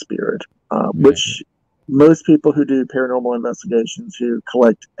human spirit, which most people who do paranormal investigations, who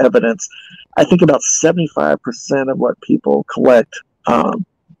collect evidence, I think about 75% of what people collect are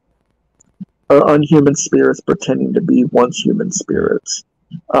unhuman spirits pretending to be once human spirits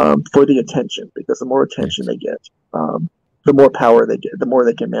for the attention, because the more attention they get, the more power they get, the more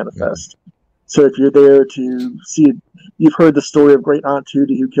they can manifest. So if you're there to see, you've heard the story of Great Aunt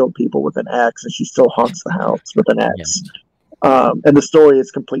Tootie who killed people with an axe, and she still haunts the house with an axe. And the story is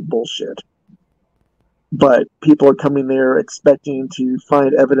complete bullshit. But people are coming there expecting to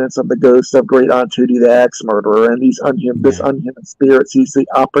find evidence of the ghost of Great Aunt Tootie, the axe murderer, and this unhuman spirit sees the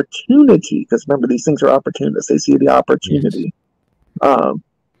opportunity, because remember, these things are opportunists. They see the opportunity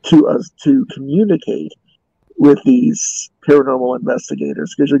to communicate with these paranormal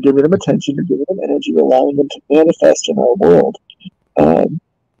investigators, because you're giving them attention, you're giving them energy, you're allowing them to manifest in our world. And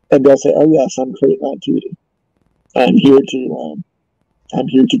they'll say, "Oh yes, I'm Great Aunt Tootie. I'm here to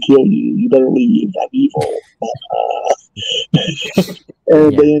kill you. You better leave. I'm evil."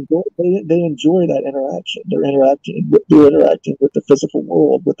 And they enjoy that interaction. They're interacting with the physical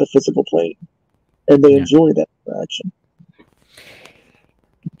world, with the physical plane, and they enjoy that interaction.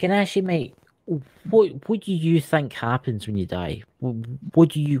 Can I ask you, mate, what do you think happens when you die?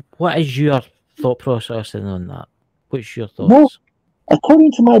 What is your thought process on that? What's your thoughts? Well,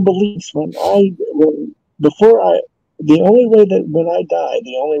 according to my beliefs, the only way that when I die,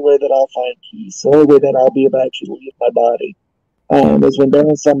 the only way that I'll find peace, the only way that I'll be able to actually leave my body, is when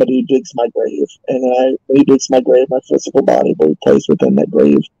somebody digs my grave, and when he digs my grave, my physical body will be placed within that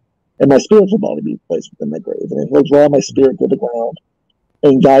grave, and my spiritual body will be placed within that grave, and he'll draw my spirit to the ground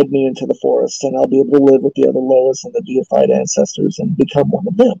and guide me into the forest, and I'll be able to live with the other Lois and the deified ancestors and become one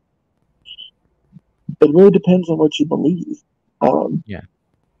of them. It really depends on what you believe.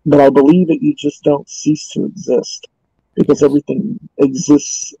 But I believe that you just don't cease to exist, because everything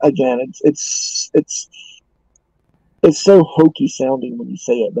exists again. It's so hokey sounding when you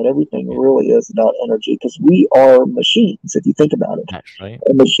say it, but everything really is about energy, because we are machines, if you think about it. That's right.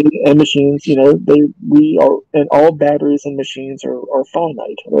 And machines, we are, and all batteries and machines are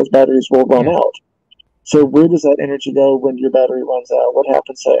finite. Those batteries will run out. So where does that energy go when your battery runs out? What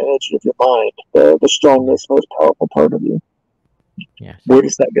happens to that energy of your mind, the strongest, most powerful part of you? Where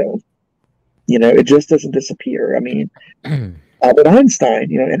does that go? It just doesn't disappear. I mean, Albert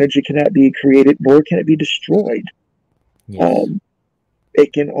Einstein, energy cannot be created, nor can it be destroyed.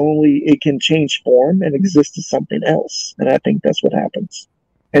 It can change form and exist as something else. And I think that's what happens.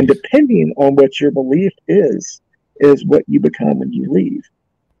 And depending on what your belief is what you become when you leave.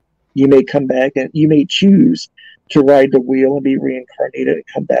 You may come back and you may choose to ride the wheel and be reincarnated and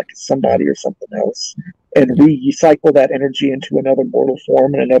come back as somebody or something else, and recycle that energy into another mortal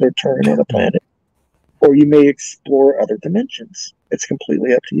form and another turn on the planet. Or you may explore other dimensions. It's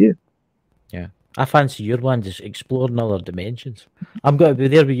completely up to you. Yeah. I fancy your one, just exploring other dimensions. I'm going to be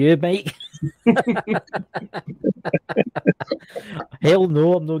there with you, Mike. Hell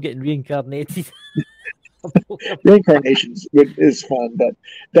no, I'm not getting reincarnated. Reincarnation is fun, but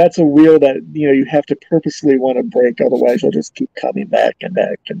that's a wheel that you have to purposely want to break, otherwise you'll just keep coming back and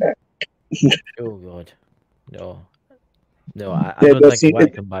back and back. Oh God, no, I don't think I want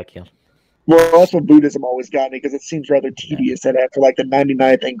to come back here. Well, that's what Buddhism always got me, because it seems rather tedious that after like the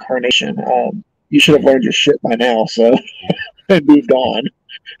 99th incarnation, you should have learned your shit by now, so and moved on.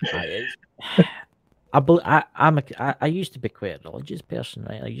 I used to be quite a religious person,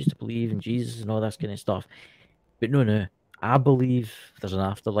 right? I used to believe in Jesus and all that kind of stuff. But no, I believe there's an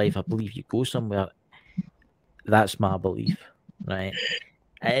afterlife. I believe you go somewhere. That's my belief, right?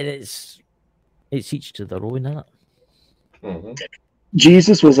 And it's each to their own, isn't it? Mm-hmm.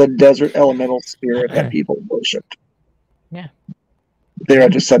 Jesus was a desert elemental spirit that people worshipped. Yeah. There, I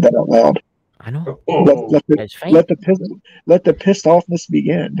just said that out loud. I know. Let the pissed offness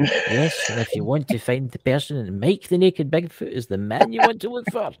begin. Yes, and if you want to find the person and Mike the Naked Bigfoot is the man you want to look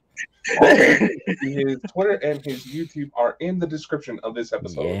for. His Twitter and his YouTube are in the description of this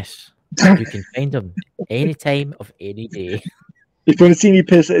episode. Yes. You can find him any time of any day. If you want to see me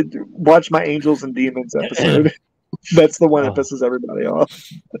piss, watch my Angels and Demons episode. That's the one that Oh. pisses everybody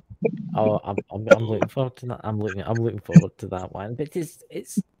off. Oh, I'm looking forward to that. I'm looking forward to that one. But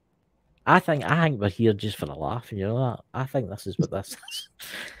it's. I think we're here just for a laugh. You know that. I think this is what this is.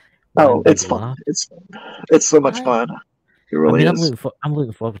 Oh, One big it's fun. laugh. It's so much Aye. fun. It really I'm is.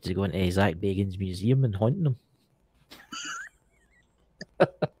 looking forward to going to Zach Bagan's museum and haunting him. Oh,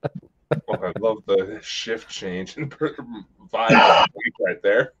 I love the shift change and vibe right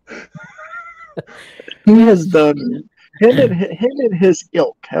there. He has done. Him and his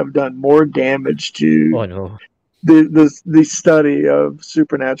ilk have done more damage to Oh no. the study of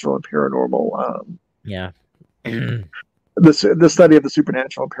supernatural and paranormal. Yeah. The study of the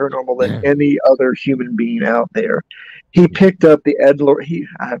supernatural and paranormal than any other human being out there. He picked up the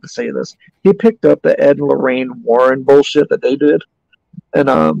I have to say this. He picked up the Ed and Lorraine Warren bullshit that they did,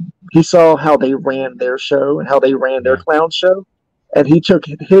 and he saw how they ran their show and how they ran their clown show, and he took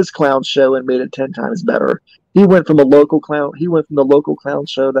his clown show and made it 10 times better. He went from the local clown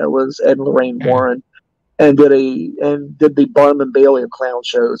show that was Ed and Lorraine Warren, and did the Barnum and Bailey of clown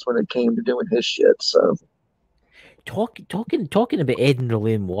shows when it came to doing his shit. So. Talking about Ed and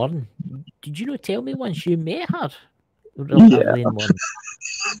Lorraine Warren, did you not tell me once you met her? Yeah. Lorraine Warren.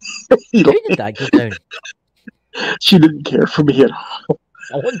 How did that go down? She didn't care for me at all.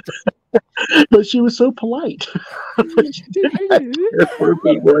 I wonder. But she was so polite. She didn't care for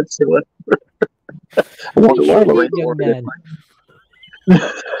me whatsoever. I wonder why Lorraine Warren didn't.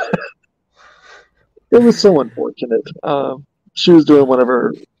 It was so unfortunate. She was doing one of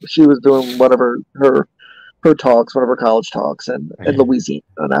her talks, one of her college talks in Louisiana,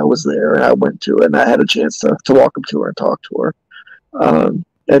 and I was there, and I went to it, and I had a chance to walk up to her and talk to her.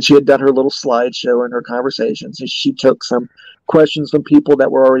 And she had done her little slideshow and her conversations, and she took some questions from people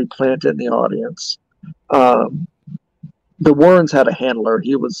that were already planted in the audience. The Warrens had a handler.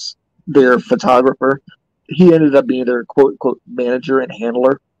 He was their photographer. He ended up being their quote manager and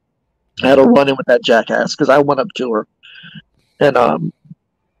handler. I had a run-in with that jackass because I went up to her, and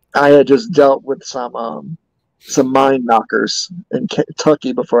I had just dealt with some mind knockers in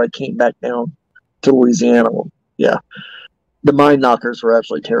Kentucky before I came back down to Louisiana. Yeah, the mind knockers were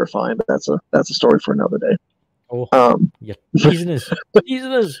absolutely terrifying, but that's a story for another day. Oh, you're teasing us.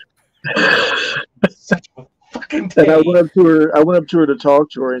 Such a fucking And I went up to her to talk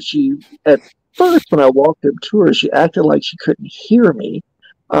to her, and she, at first when I walked up to her, she acted like she couldn't hear me.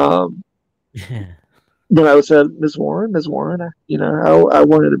 When I said, Ms. Warren, I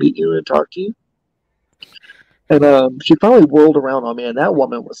wanted to meet you and talk to you. And she finally whirled around on me, and that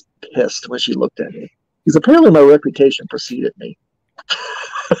woman was pissed when she looked at me. Because apparently my reputation preceded me.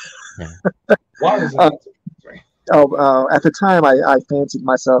 Why is that? At the time, I fancied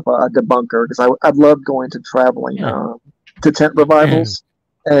myself a debunker because I loved going to traveling to tent revivals,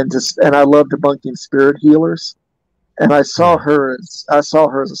 and I love debunking spirit healers. And I saw her as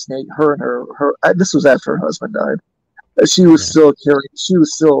a snake. Her and her. This was after her husband died. She was still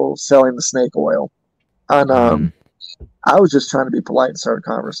selling the snake oil, and I was just trying to be polite and start a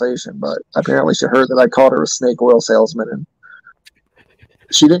conversation. But apparently, she heard that I called her a snake oil salesman, and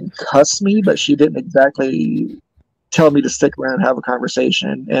she didn't cuss me, but she didn't exactly tell me to stick around and have a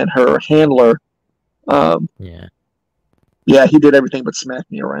conversation. And her handler, he did everything but smack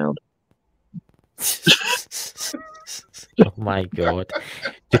me around. Oh my God.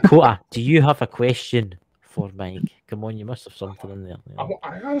 Dakota, do you have a question for Mike? Come on, you must have something in there.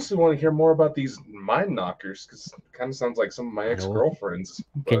 I honestly want to hear more about these mind knockers because it kind of sounds like some of my ex-girlfriends.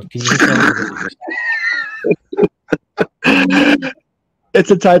 Can you tell me?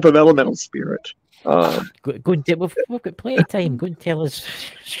 It's a type of elemental spirit. Go and we've got plenty of time. Go and tell us.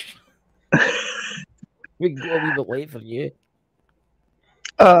 We can go a wee bit late for you.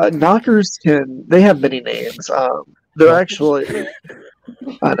 Knockers they have many names. They're actually,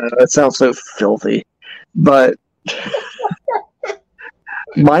 I know it sounds so filthy, but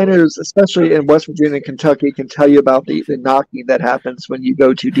miners, especially in West Virginia and Kentucky, can tell you about the knocking that happens when you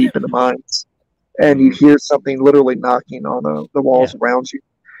go too deep in the mines and you hear something literally knocking on the walls around you.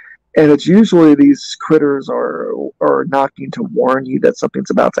 And it's usually these critters are knocking to warn you that something's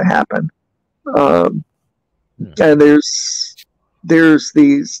about to happen. And there's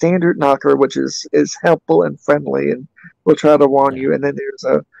the standard knocker, which is helpful and friendly and will try to warn you. And then there's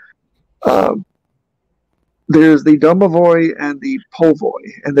the domovoi and the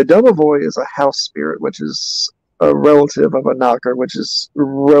polvoi. And the domovoi is a house spirit, which is a relative of a knocker, which is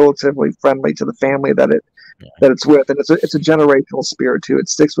relatively friendly to the family that it's with. And it's a generational spirit too. It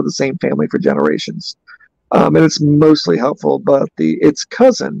sticks with the same family for generations. and it's mostly helpful. But its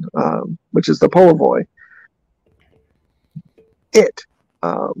cousin, which is the Polovoi,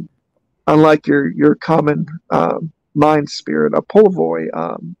 unlike your common mind spirit, a Polovoi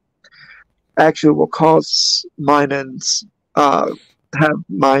actually will cause minds have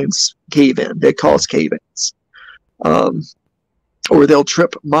minds cave in. They cause cave-ins. Or they'll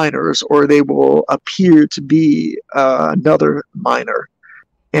trip miners, or they will appear to be another miner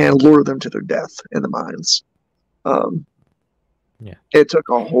and lure them to their death in the mines. It took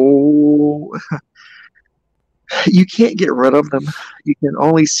a whole... You can't get rid of them. You can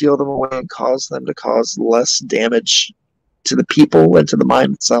only seal them away and cause them to cause less damage to the people and to the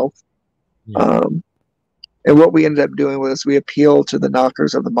mine itself. And what we ended up doing was we appealed to the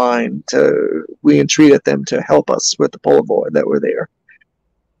knockers of the mine. We entreated them to help us with the Polovoi that were there,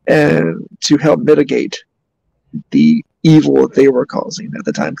 and to help mitigate the evil that they were causing at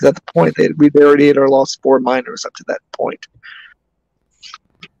the time. Because at the point, we'd already had lost 4 miners up to that point.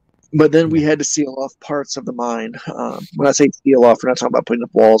 But then we had to seal off parts of the mine. When I say seal off, we're not talking about putting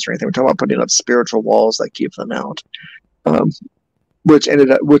up walls or anything. We're talking about putting up spiritual walls that keep them out.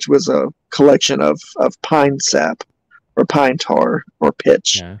 Which was a collection of pine sap or pine tar or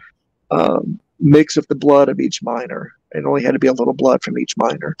pitch, mixed with the blood of each miner. It only had to be a little blood from each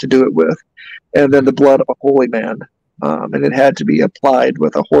miner to do it with, and then the blood of a holy man, and it had to be applied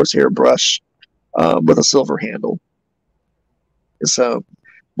with a horsehair brush with a silver handle. So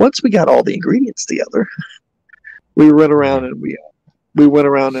once we got all the ingredients together, we went around and we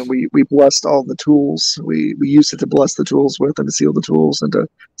blessed all the tools. We used it to bless the tools with, and to seal the tools, and to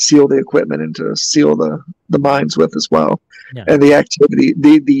seal the equipment, and to seal the mines with as well. And the activity,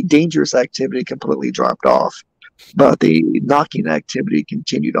 the dangerous activity, completely dropped off, but the knocking activity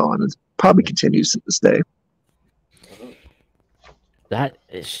continued on, and probably continues to this day. That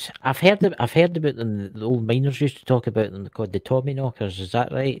is, I've heard about them. The old miners used to talk about them called the Tommy Knockers. Is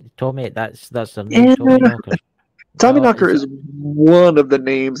that right? Tommy, that's their name, Tommy Knockers. Tommy Knocker is one of the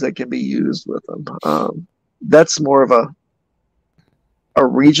names that can be used with them. That's more of a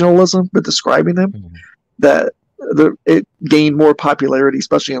regionalism, but describing them, that it gained more popularity,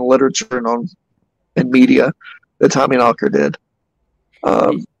 especially in literature and in media, that Tommy Knocker did,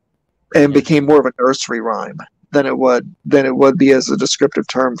 and became more of a nursery rhyme than it would be as a descriptive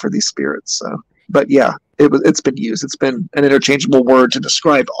term for these spirits. So, but yeah, it's been used. It's been an interchangeable word to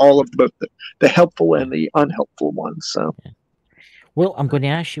describe all of both the helpful and the unhelpful ones. So, well, I'm going to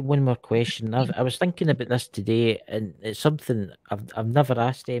ask you one more question. I was thinking about this today, and it's something I've never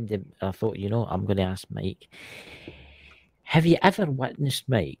asked them. I thought, I'm going to ask Mike. Have you ever witnessed,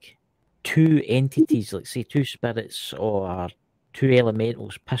 Mike, 2 entities, like say 2 spirits or 2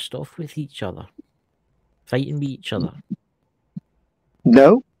 elementals, pissed off with each other, fighting with each other?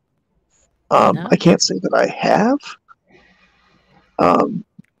 No. I can't say that I have.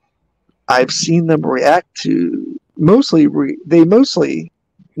 I've seen them react to they mostly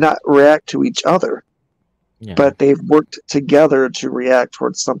not react to each other, but they've worked together to react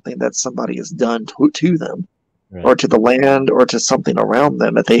towards something that somebody has done to them, or to the land, or to something around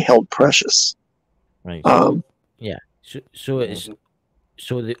them that they held precious. Right.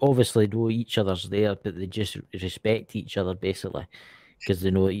 So they obviously know each other's there, but they just respect each other basically, because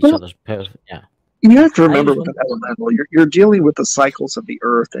they know each other's power. Yeah. You have to remember with an elemental, you're dealing with the cycles of the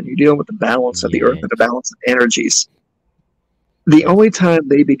earth, and you're dealing with the balance of the earth and the balance of energies. The only time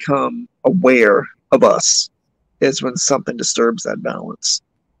they become aware of us is when something disturbs that balance.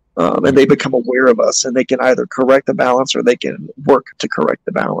 And they become aware of us, and they can either correct the balance, or they can work to correct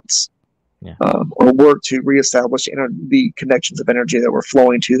the balance. Or work to reestablish the connections of energy that were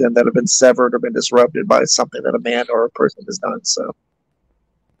flowing to them that have been severed or been disrupted by something that a man or a person has done. So,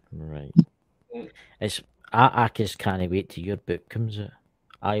 right. I just can't wait till your book comes out.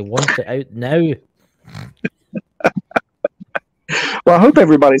 I want it out now. Well, I hope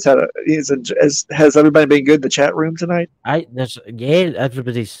everybody's has everybody been good in the chat room tonight?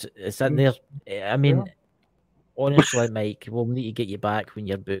 Everybody's sitting there. I mean, honestly, Mike, we'll need to get you back when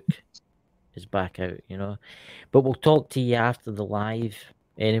your book is back out, But we'll talk to you after the live.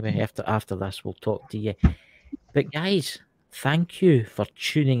 Anyway, after this, we'll talk to you. But guys, thank you for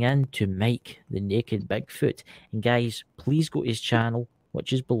tuning in to Mike the Naked Bigfoot. And guys, please go to his channel,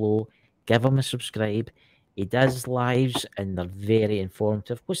 which is below. Give him a subscribe. He does lives, and they're very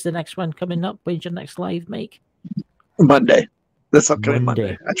informative. What's the next one coming up? When's your next live, Mike? Monday. This upcoming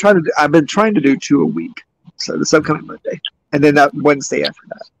Monday. I've been trying to do 2 a week. So this upcoming Monday, and then that Wednesday after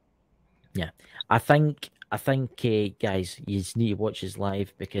that. Yeah, I think guys, you need to watch his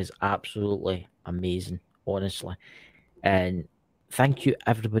live, because absolutely amazing, honestly. And thank you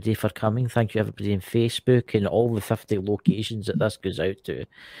everybody for coming. Thank you everybody on Facebook and all the 50 locations that this goes out to.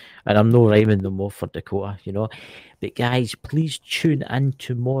 And I'm no rhyming them off for Dakota, you know. But guys, please tune in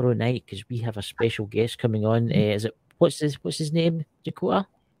tomorrow night because we have a special guest coming on. Is it what's his name, Dakota?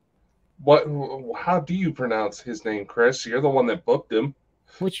 What? How do you pronounce his name, Chris? You're the one that booked him.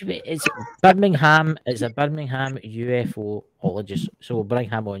 Which it's Birmingham. It's a Birmingham UFOologist. So we'll bring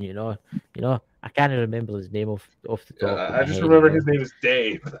him on. You know. I can't remember his name off the top. Of I just my head, remember you know. his name is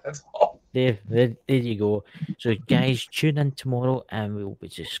Dave. That's all. Dave, there you go. So guys, tune in tomorrow, and we'll be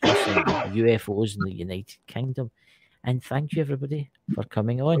discussing UFOs in the United Kingdom. And thank you everybody for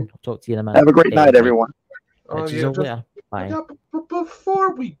coming on. I'll talk to you in a minute. Have a great night, everyone. Catch you later. Bye. But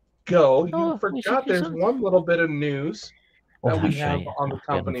before we go, you Oh, we should forgot do there's something. one little bit of news that we that's have right. on the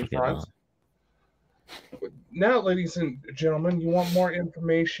I never company forget front. that. Now, ladies and gentlemen, you want more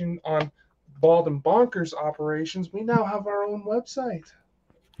information on Bald and Bonkers operations? We now have our own website.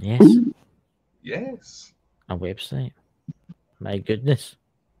 Yes, Yes. a website. My goodness.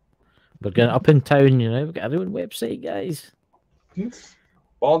 We're going up in town, you know. We've got our own website, guys. Yes.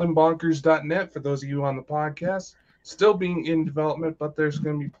 Baldandbonkers.net for those of you on the podcast. Still being in development, but there's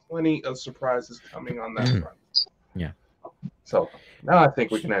going to be plenty of surprises coming on that front. Yeah. So now I think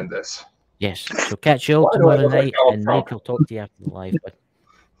we can end this. Yes. So catch you all Why do I tomorrow look like night, Donald and Trump? Mike will talk to you after the live.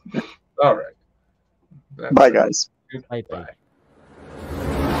 All right. Bye, guys. Bye bye. Bye.